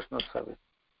it in Krishna's service.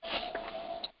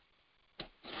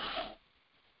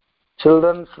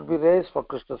 Children should be raised for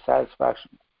Krishna's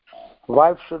satisfaction.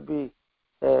 Wife should be,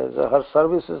 her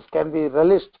services can be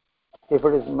relished if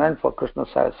it is meant for Krishna's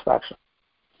satisfaction.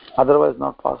 Otherwise,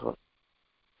 not possible.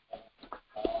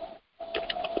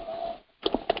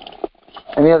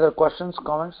 Any other questions,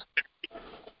 comments?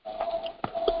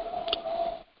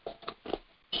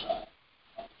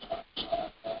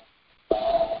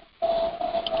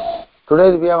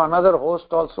 Today we have another host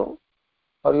also,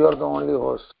 or you are the only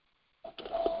host?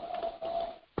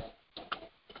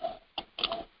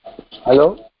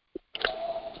 Hello?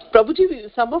 Prabhuji,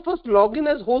 some of us log in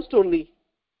as host only.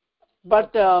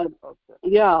 But, okay.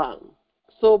 Yeah.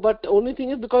 So, but only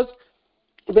thing is because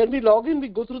when we log in, we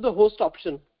go through the host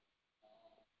option.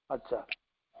 Acha.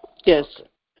 Yes. Okay.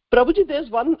 Prabhuji, there's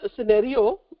one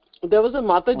scenario. There was a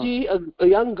Mataji, a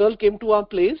young girl came to our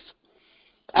place,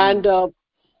 and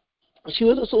she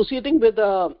was associating with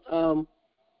a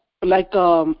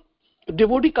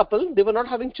devotee couple. They were not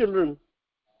having children.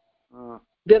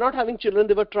 They're not having children.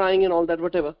 They were trying and all that,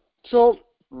 whatever. So,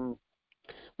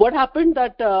 what happened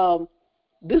that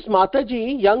this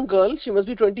Mataji, young girl, she must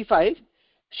be 25,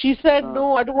 she said,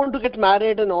 no, I don't want to get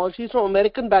married and all. She's from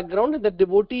American background and the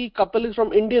devotee couple is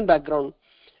from Indian background.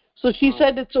 So she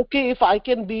said, it's okay if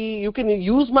you can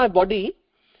use my body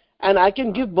and I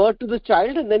can give birth to the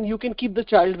child and then you can keep the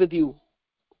child with you.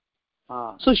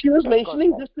 So she was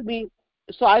mentioning this to me.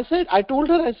 So I told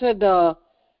her,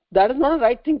 that is not a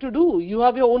right thing to do. You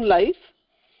have your own life.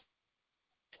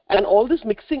 And all this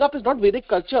mixing up is not Vedic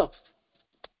culture.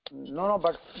 No,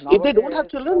 but if they don't have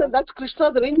children, then that's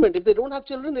Krishna's arrangement. If they don't have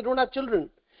children, they don't have children.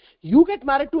 You get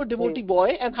married to a devotee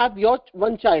boy and have your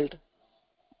one child.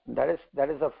 That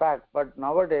is a fact. But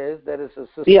nowadays there is a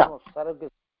system of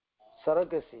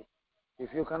surrogacy.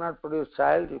 If you cannot produce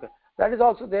child, you can. That is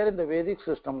also there in the Vedic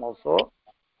system also.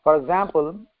 For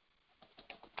example,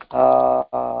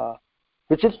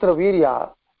 Vichitra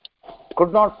Virya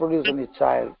could not produce any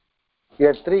child. He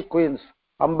had 3 queens,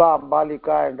 Amba,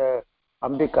 Ambalika and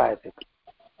Ambika, I think.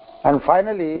 And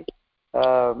finally,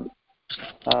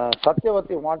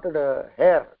 Satyavati wanted a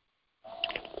heir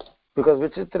because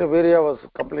Vichitra Virya was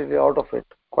completely out of it,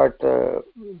 quite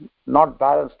not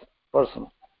balanced person.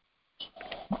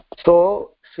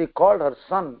 So she called her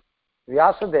son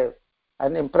Vyasadev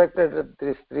and impregnated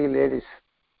these 3 ladies.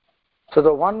 So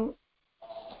the one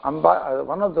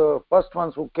of the first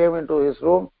ones who came into his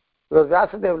room, because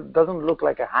Vyasadev doesn't look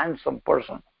like a handsome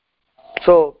person.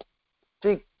 So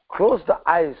she closed the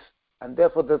eyes and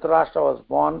therefore Dhritarashtra was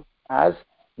born as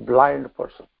blind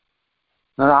person.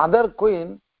 Now another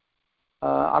queen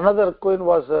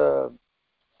was,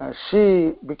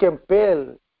 she became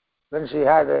pale when she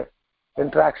had an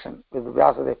interaction with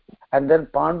Vyasadeva, and then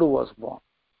Pandu was born.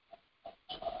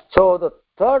 So the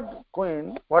third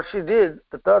queen, what she did,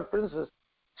 the third princess,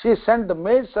 she sent the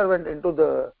maid servant into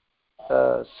the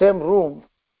same room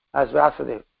as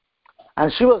Vyasadeva,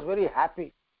 and she was very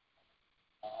happy.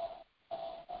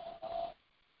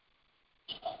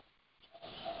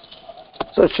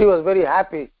 So she was very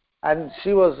happy, and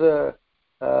she was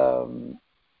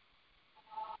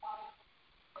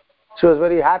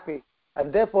very happy,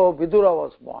 and therefore Vidura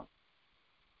was born.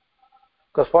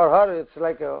 Because for her, it's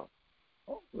like a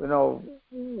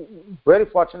very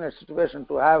fortunate situation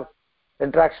to have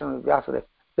interaction with Vyasadeva.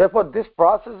 Therefore, this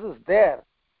process is there,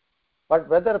 but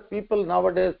whether people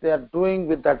nowadays they are doing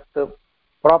with that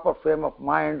proper frame of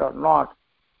mind or not,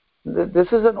 this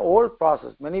is an old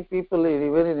process. Many people,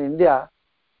 even in India,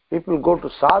 people go to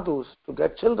sadhus to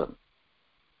get children.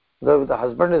 If the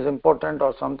husband is important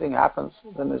or something happens,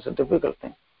 then it's a difficult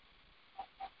thing.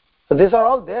 So these are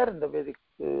all there in the Vedic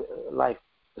life.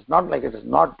 It's not like it is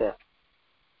not there.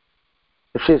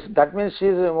 That means she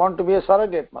wants to be a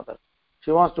surrogate mother.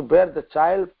 She wants to bear the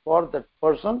child for that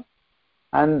person,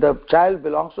 and the child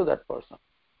belongs to that person.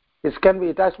 It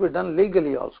has to be done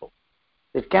legally also.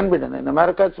 It can be done. In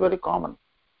America, it's very common.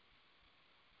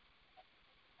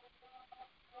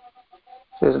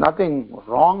 So there's nothing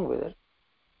wrong with it.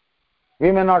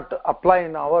 We may not apply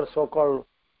in our so-called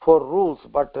 4 rules,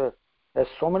 but there's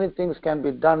so many things can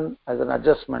be done as an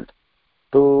adjustment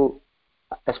to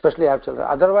especially have children.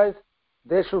 Otherwise,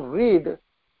 they should read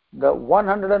the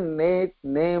 108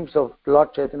 names of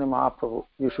Lord Chaitanya Mahaprabhu.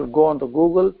 You should go on to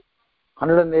Google,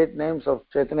 108 names of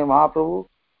Chaitanya Mahaprabhu,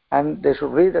 and they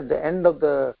should read at the end of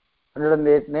the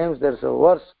 108 names, there's a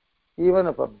verse, even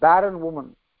if a barren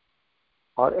woman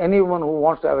or any woman who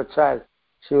wants to have a child,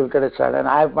 she will get a child. And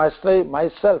I have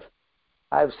myself,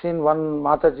 I have seen one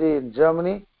Mataji in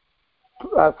Germany.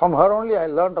 From her only I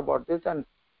learned about this, and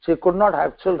she could not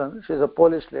have children. She's a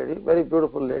Polish lady, very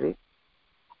beautiful lady.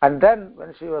 And then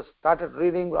when she started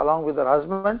reading along with her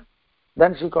husband,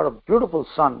 then she got a beautiful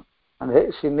son,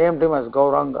 and she named him as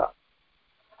Gauranga.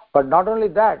 But not only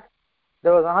that,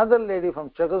 there was another lady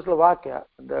from Czechoslovakia.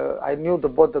 I knew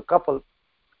both the couple.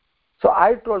 So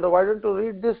I told her, why don't you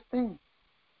read this thing?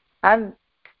 And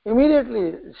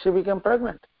immediately she became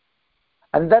pregnant.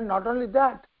 And then not only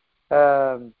that,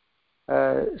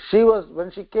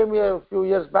 when she came here a few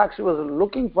years back, she was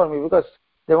looking for me because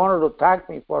they wanted to thank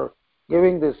me for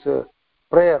giving this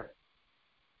prayer.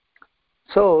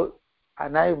 So,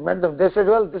 and I met them. They said,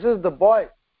 well, this is the boy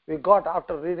we got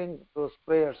after reading those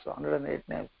prayers, 108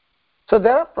 names. So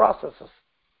there are processes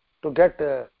to get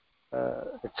a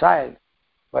child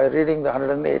by reading the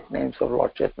 108 names of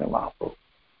Lord Chaitanya Mahaprabhu.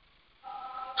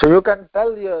 So you can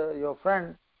tell your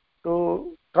friend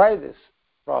to try this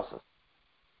process.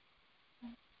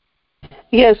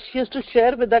 Yes, she has to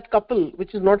share with that couple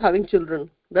which is not having children.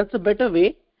 That's a better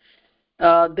way.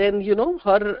 Then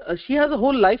she has a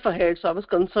whole life ahead. So I was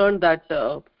concerned that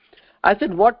I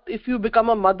said, what if you become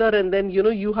a mother and then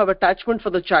you have attachment for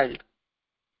the child,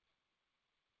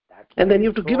 and then you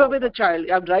have to give away the child.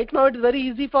 Right now it's very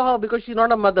easy for her because she's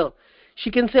not a mother.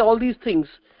 She can say all these things,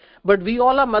 but we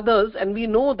all are mothers, and we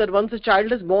know that once a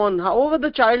child is born, however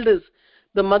the child is,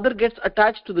 the mother gets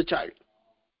attached to the child,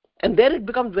 and then it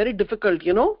becomes very difficult,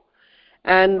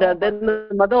 and then the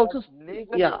mother also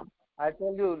legally, I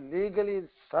tell you, legally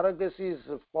surrogacy is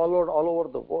followed all over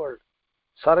the world.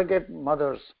 Surrogate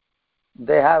mothers,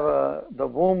 they have the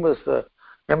womb is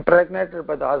impregnated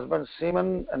by the husband's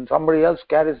semen, and somebody else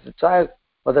carries the child,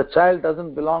 but the child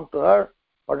doesn't belong to her,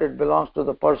 but it belongs to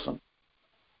the person.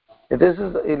 This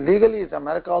is illegally. It's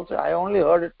America also. I only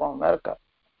heard it from America,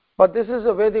 but this is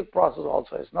a Vedic process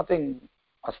also. It's nothing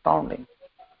astounding.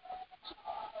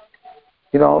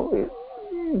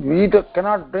 We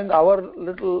cannot bring our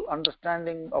little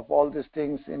understanding of all these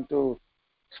things into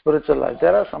spiritual life.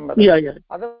 There are some methods. Yeah.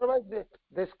 Otherwise,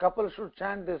 this couple should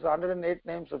chant this 108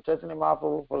 names of Chaitanya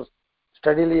Mahaprabhu for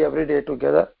steadily every day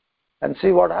together and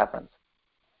see what happens.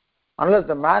 Unless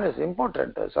the man is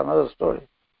important, it's another story.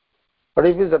 But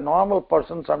if he's a normal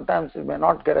person, sometimes he may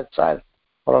not get a child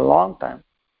for a long time.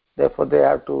 Therefore, they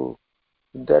have to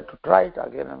try it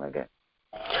again and again.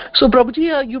 So,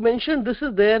 Prabhuji, you mentioned this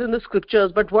is there in the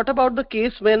scriptures, but what about the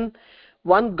case when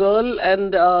one girl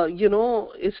and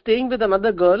is staying with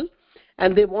another girl,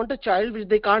 and they want a child which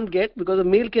they can't get because a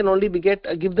male can only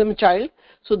give them a child.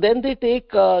 So then they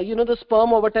take the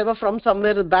sperm or whatever from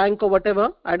somewhere, a bank or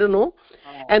whatever, I don't know,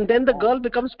 and then the girl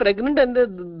becomes pregnant,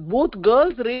 and both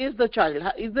girls raise the child.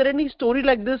 Is there any story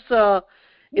like this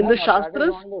in the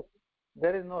Shastras?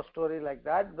 There is no story like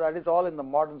that. That is all in the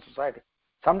modern society.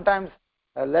 Sometimes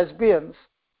lesbians,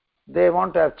 they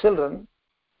want to have children,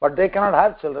 but they cannot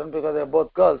have children because they are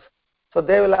both girls. So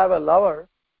they will have a lover,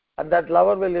 and that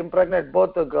lover will impregnate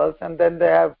both the girls, and then they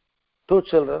have 2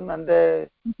 children, and they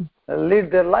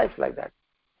lead their life like that.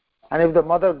 And if the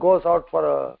mother goes out for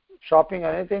a shopping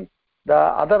or anything, the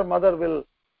other mother will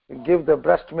give the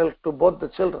breast milk to both the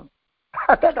children.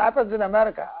 That happens in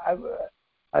America.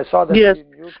 I saw that Yes.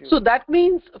 in YouTube. So that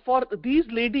means for these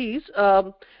ladies,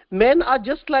 men are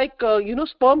just like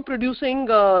sperm producing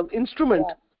instrument.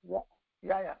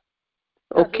 Yeah.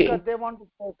 Okay. Because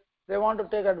they want to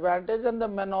take advantage, and the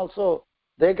men also,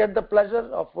 they get the pleasure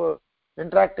of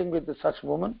interacting with such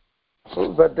women,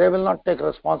 but they will not take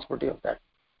responsibility of that,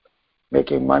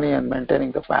 making money and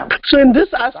maintaining the family. So in this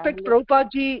aspect, Prabhupada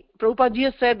ji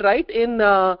has said, right, in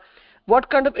what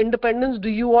kind of independence do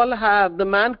you all have? The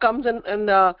man comes and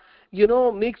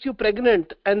makes you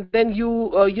pregnant, and then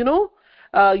you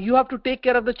have to take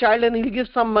care of the child, and he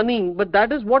gives some money. But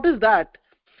what is that?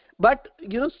 But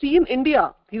see, in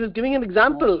India, he was giving an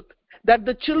example that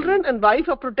the children and wife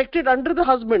are protected under the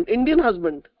husband, Indian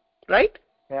husband, right?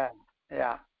 Yeah.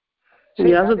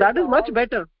 See, so that is much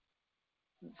better.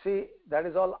 See, that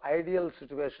is all ideal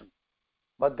situation,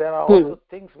 but there are also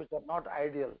things which are not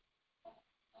ideal.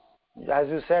 As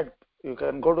you said, you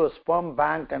can go to a sperm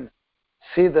bank and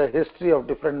see the history of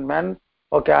different men.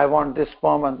 Okay, I want this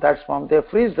sperm and that sperm. They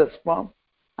freeze the sperm,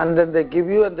 and then they give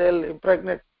you, and they'll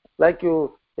impregnate, like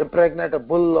you impregnate a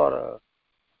bull or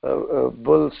a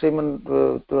bull semen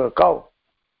to a cow.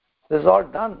 This is all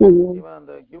done. Even on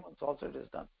the humans also it is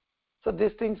done. So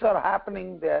these things are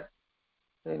happening there.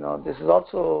 This is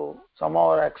also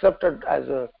somehow accepted as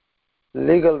a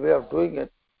legal way of doing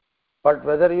it. But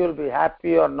whether you will be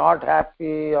happy or not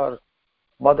happy, or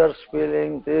mother's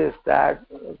feeling, this, that,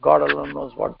 God alone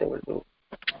knows what they will do.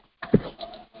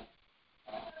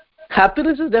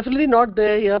 Happiness is definitely not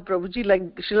there here, Prabhuji.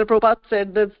 Like Srila Prabhupada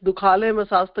said, that's dukhalem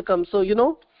asastakam. So,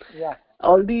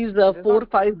 all these 4,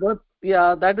 5 births,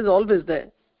 that is always there,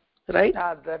 right?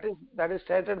 Yeah, that is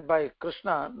stated by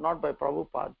Krishna, not by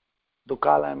Prabhupada.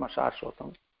 Dukhalem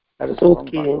asashvatam. That is from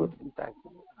Bhagavad Gita.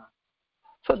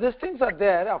 So these things are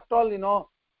there. After all,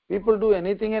 people do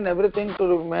anything and everything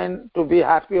to be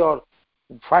happy or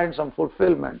find some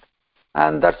fulfillment,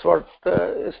 and that's what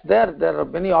is there. There are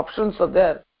many options are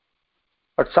there,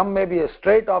 but some may be a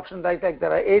straight option. Like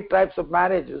there are 8 types of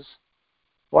marriages.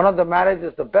 One of the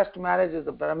marriages, the best marriage, is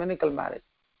the Brahminical marriage,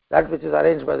 that which is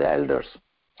arranged by the elders.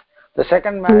 The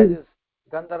second marriage is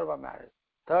Gandharva marriage.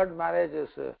 Third marriage is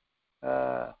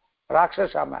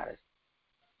Rakshasa marriage.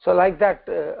 So like that,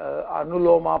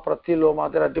 Anuloma,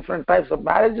 Pratiloma, there are different types of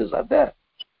marriages are there.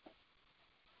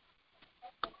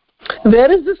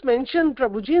 Where is this mentioned,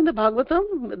 Prabhuji, in the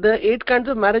Bhagavatam? The 8 kinds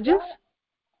of marriages?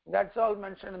 That's all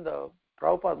mentioned in the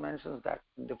Prabhupada mentions that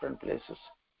in different places.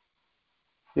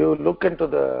 You look into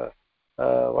the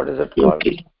what is it called?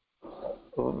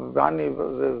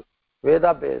 Vani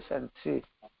Veda base and see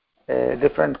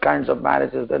different kinds of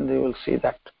marriages. Then you will see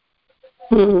that.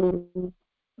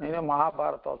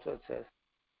 Mahabharata also it says.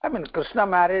 I mean, Krishna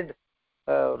married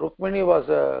Rukmini was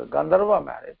a Gandharva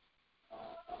marriage,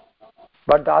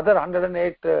 but the other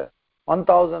 108,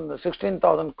 1,000,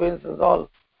 16,000 queens is all.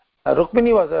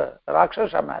 Rukmini was a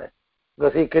Rakshasa marriage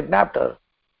because he kidnapped her.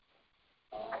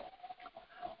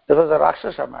 This was a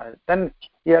Rakshasa marriage. Then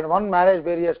he had one marriage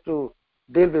where he has to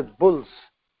deal with bulls.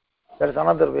 That is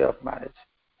another way of marriage.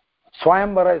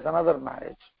 Swayamvara is another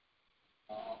marriage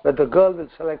where the girl will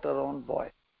select her own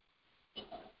boy.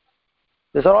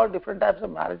 These are all different types of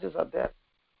marriages are there.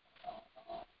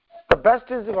 The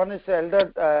best is one is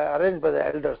arranged by the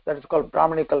elders. That is called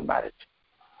Brahminical marriage.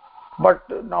 But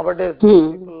nowadays,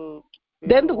 people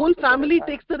then the whole family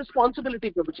takes the responsibility,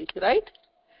 Prabhuji, right?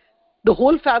 The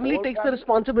whole family takes the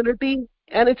responsibility,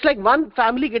 and it's like one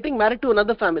family getting married to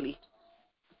another family.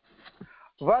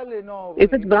 Well,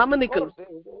 if it's Brahminical.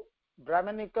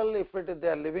 Brahminical, if they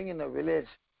are living in a village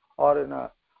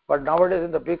or but nowadays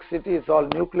in the big city, it's all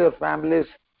nuclear families.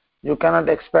 You cannot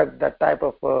expect that type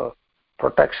of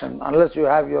protection unless you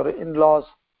have your in-laws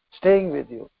staying with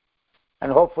you,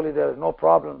 and hopefully there are no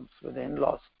problems with the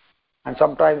in-laws. And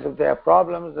sometimes if they have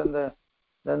problems,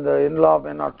 then the in-law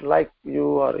may not like you,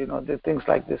 or things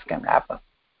like this can happen.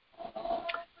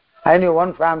 I knew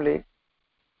one family,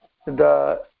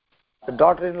 the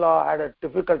daughter-in-law had a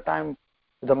difficult time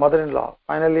with the mother-in-law.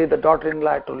 Finally, the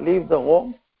daughter-in-law had to leave the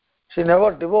home. She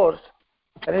never divorced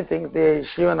anything.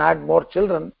 She even had more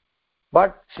children,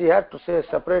 but she had to stay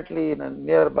separately in a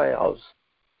nearby house.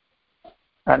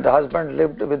 And the husband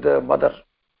lived with the mother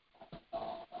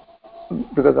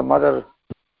because the mother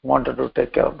wanted to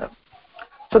take care of them.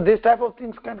 So these type of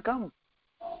things can come.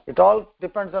 It all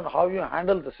depends on how you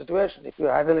handle the situation. If you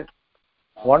handle it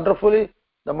wonderfully,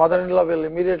 the mother-in-law will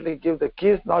immediately give the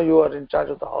keys. Now you are in charge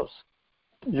of the house.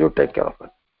 You take care of it.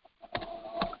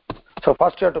 So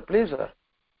first you have to please her,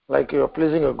 like you are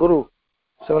pleasing a guru.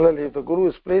 Similarly, if the guru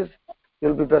is pleased, you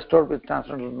will be bestowed with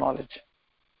transcendental knowledge.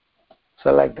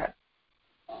 So like that.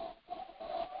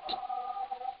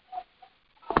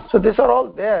 So these are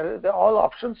all there. All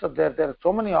options are there. There are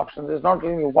so many options. There's not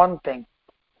really one thing.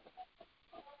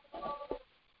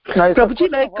 Now, Prabhuji,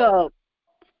 like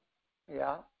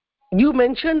yeah. You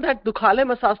mentioned that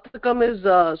Dukhalem Asastakam is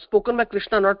spoken by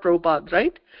Krishna, not Prabhupada,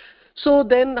 right? So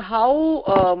then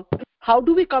how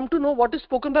do we come to know what is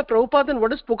spoken by Prabhupada and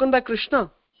what is spoken by Krishna?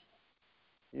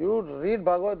 You read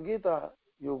Bhagavad Gita.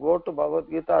 You go to Bhagavad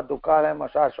Gita, Dukhalem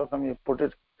Asashvatam, you put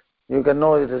it. You can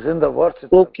know it is in the verse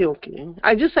itself. Okay.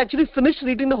 I just actually finished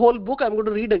reading the whole book. I'm going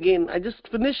to read again. I just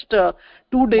finished 2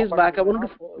 days back. I wanted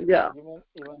to, yeah. You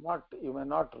may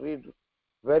not read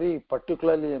very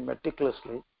particularly and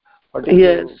meticulously, but if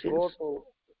you go to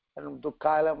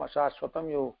Dukhalem Asashvatam,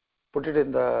 you put it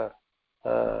in the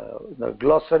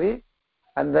glossary,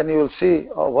 and then you will see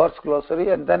a verse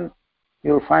glossary, and then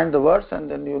you will find the verse,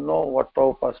 and then you know what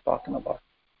Prabhupada is talking about.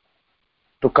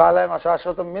 Dukhalem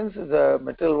Asashvatam means the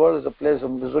material world is a place of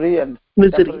misery and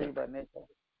temporary by nature.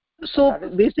 So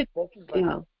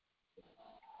yeah.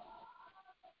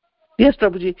 Yes,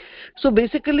 Prabhuji. So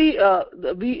basically,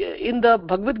 we in the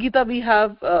Bhagavad Gita we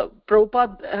have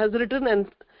Prabhupada has written, and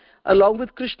along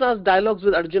with Krishna's dialogues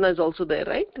with Arjuna is also there,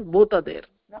 right? Both are there.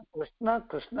 Krishna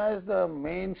is the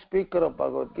main speaker of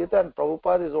Bhagavad Gita, and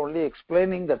Prabhupada is only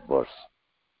explaining that verse.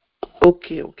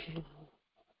 Okay.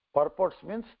 Purports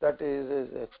means that is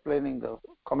explaining the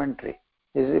commentary.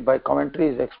 By commentary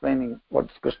is explaining what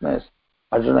Krishna is,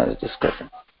 Arjuna is discussing.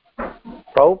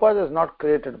 Prabhupada has not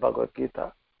created Bhagavad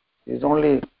Gita. He is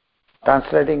only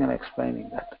translating and explaining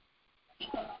that.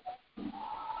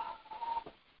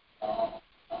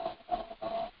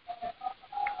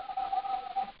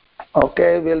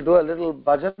 Okay, we'll do a little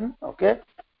bhajan. Okay,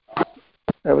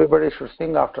 everybody should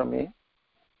sing after me.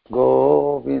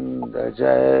 Govinda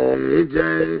Jai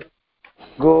Jai,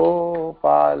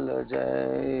 Gopal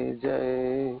Jai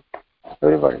Jai.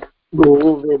 Everybody.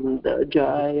 Govinda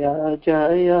Jaya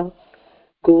Jaya,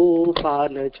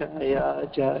 Gopal Jaya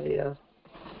Jaya.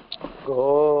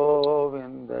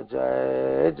 Govinda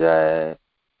Jai Jai,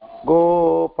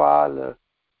 Gopal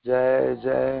Jai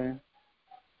Jai.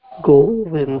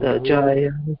 Govinda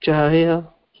Jaya Jaya,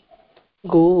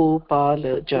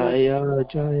 Gopal Jaya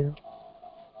Jaya.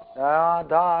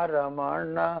 Radha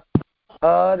Ramana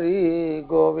Hari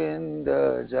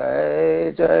Govinda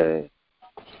Jai Jai.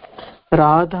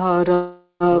 Radha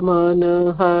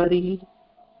Ramana Hari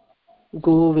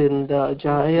Govinda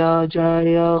Jaya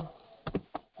Jaya.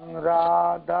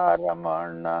 Radha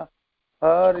Ramana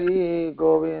Hari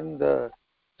Govinda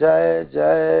Jai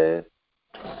Jai.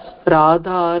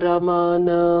 Radha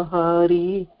Ramana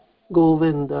Hari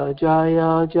Govinda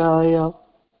Jaya Jaya.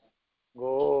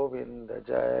 Govinda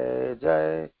Jai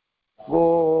Jai,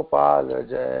 Gopal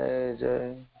Jai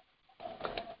Jai.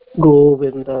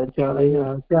 Govinda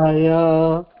Jaya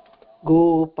Jaya,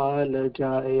 Gopal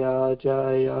Jaya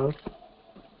Jaya.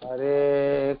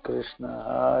 Hare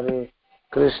Krishna,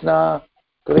 Krishna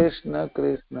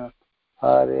Krishna,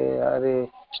 Hare Hare,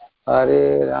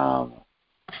 Hare Ram,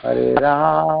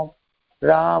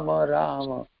 Ram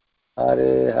Ram,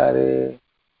 Hare Hare.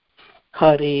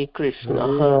 Hare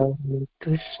Krishna,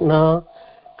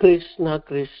 Krishna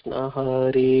Krishna,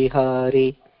 Hare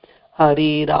Hare,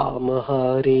 Hare Ram,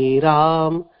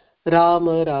 Ram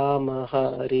Ram,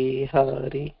 Hare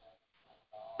Hare.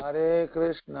 Hare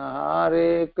Krishna,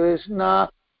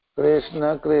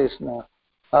 Krishna Krishna,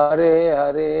 Hare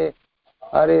Hare,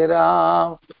 Hare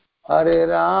Ram,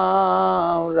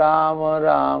 Ram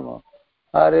Ram,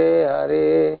 Hare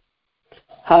Hare.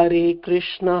 Hare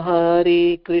Krishna,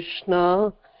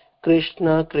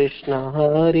 Krishna Krishna,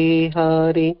 Hare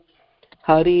Hare,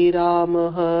 Hare Ram,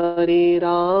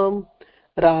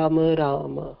 Ram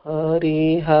Ram,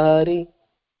 Hare Hare.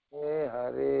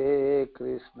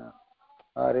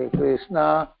 Hare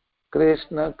Krishna,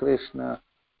 Krishna Krishna,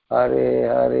 Hare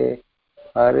Hare,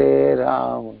 Hare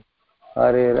Ram,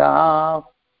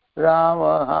 Ram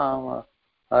Ram,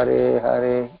 Hare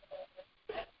Hare.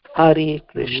 Hare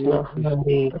Krishna,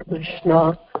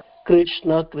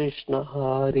 Krishna Krishna,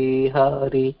 Hare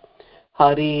Hare,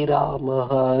 Hare Ram,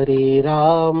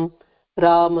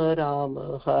 Ram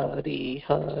Ram, Hare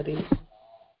Hare.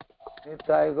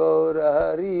 Nitai Gaur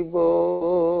Hari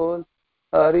Bol,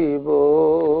 Hari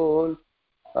Bol,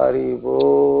 Hari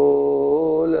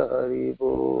Bol, Hari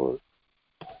Bol.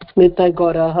 Nitai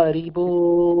Gaura Hari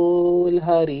Bol,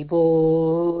 Hari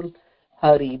Bol,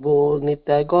 Hari बोल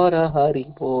नित्य गौर हरि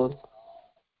बोल।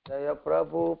 जय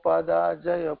प्रभुपादा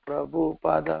जय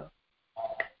प्रभुपादा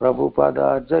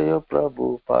प्रभुपादा जय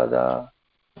प्रभुपादा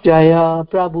जय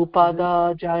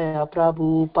प्रभुपादा जय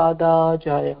प्रभुपादा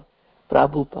जय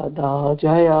प्रभुपादा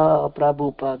जय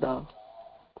प्रभुपादा।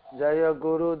 जय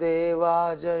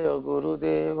गुरुदेवा जय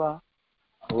गुरुदेवा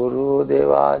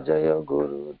गुरुदेवा जय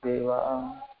गुरुदेवा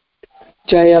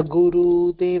जय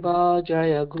गुरुदेवा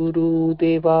जय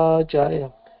गुरुदेवा जय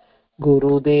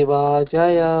गुरुदेवा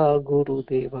जय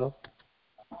गुरुदेवा।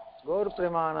 गौर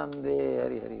प्रेमानंदे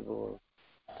हरि हरि बोल।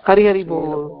 हरि हरि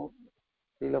बोल।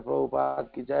 श्रील प्रभुपाद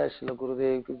की जय, श्रील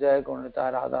गुरुदेव की जय, गौरता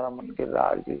राधा रमन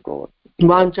गिरिराज की गौर।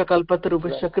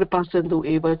 वाञ्छकल्पतरुभ्यश्च कृपा सिन्धु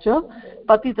एव च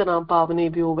पतितनां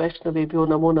पावनेभ्यो वैष्णवेभ्यो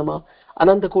नमो नमः।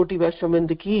 अनंत कोटि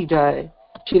वैष्णववृंद की जय।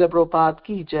 श्रील प्रभुपाद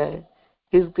की जय।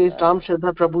 हिज ग्रेस राम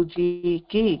शरधा प्रभु जी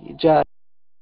की जय।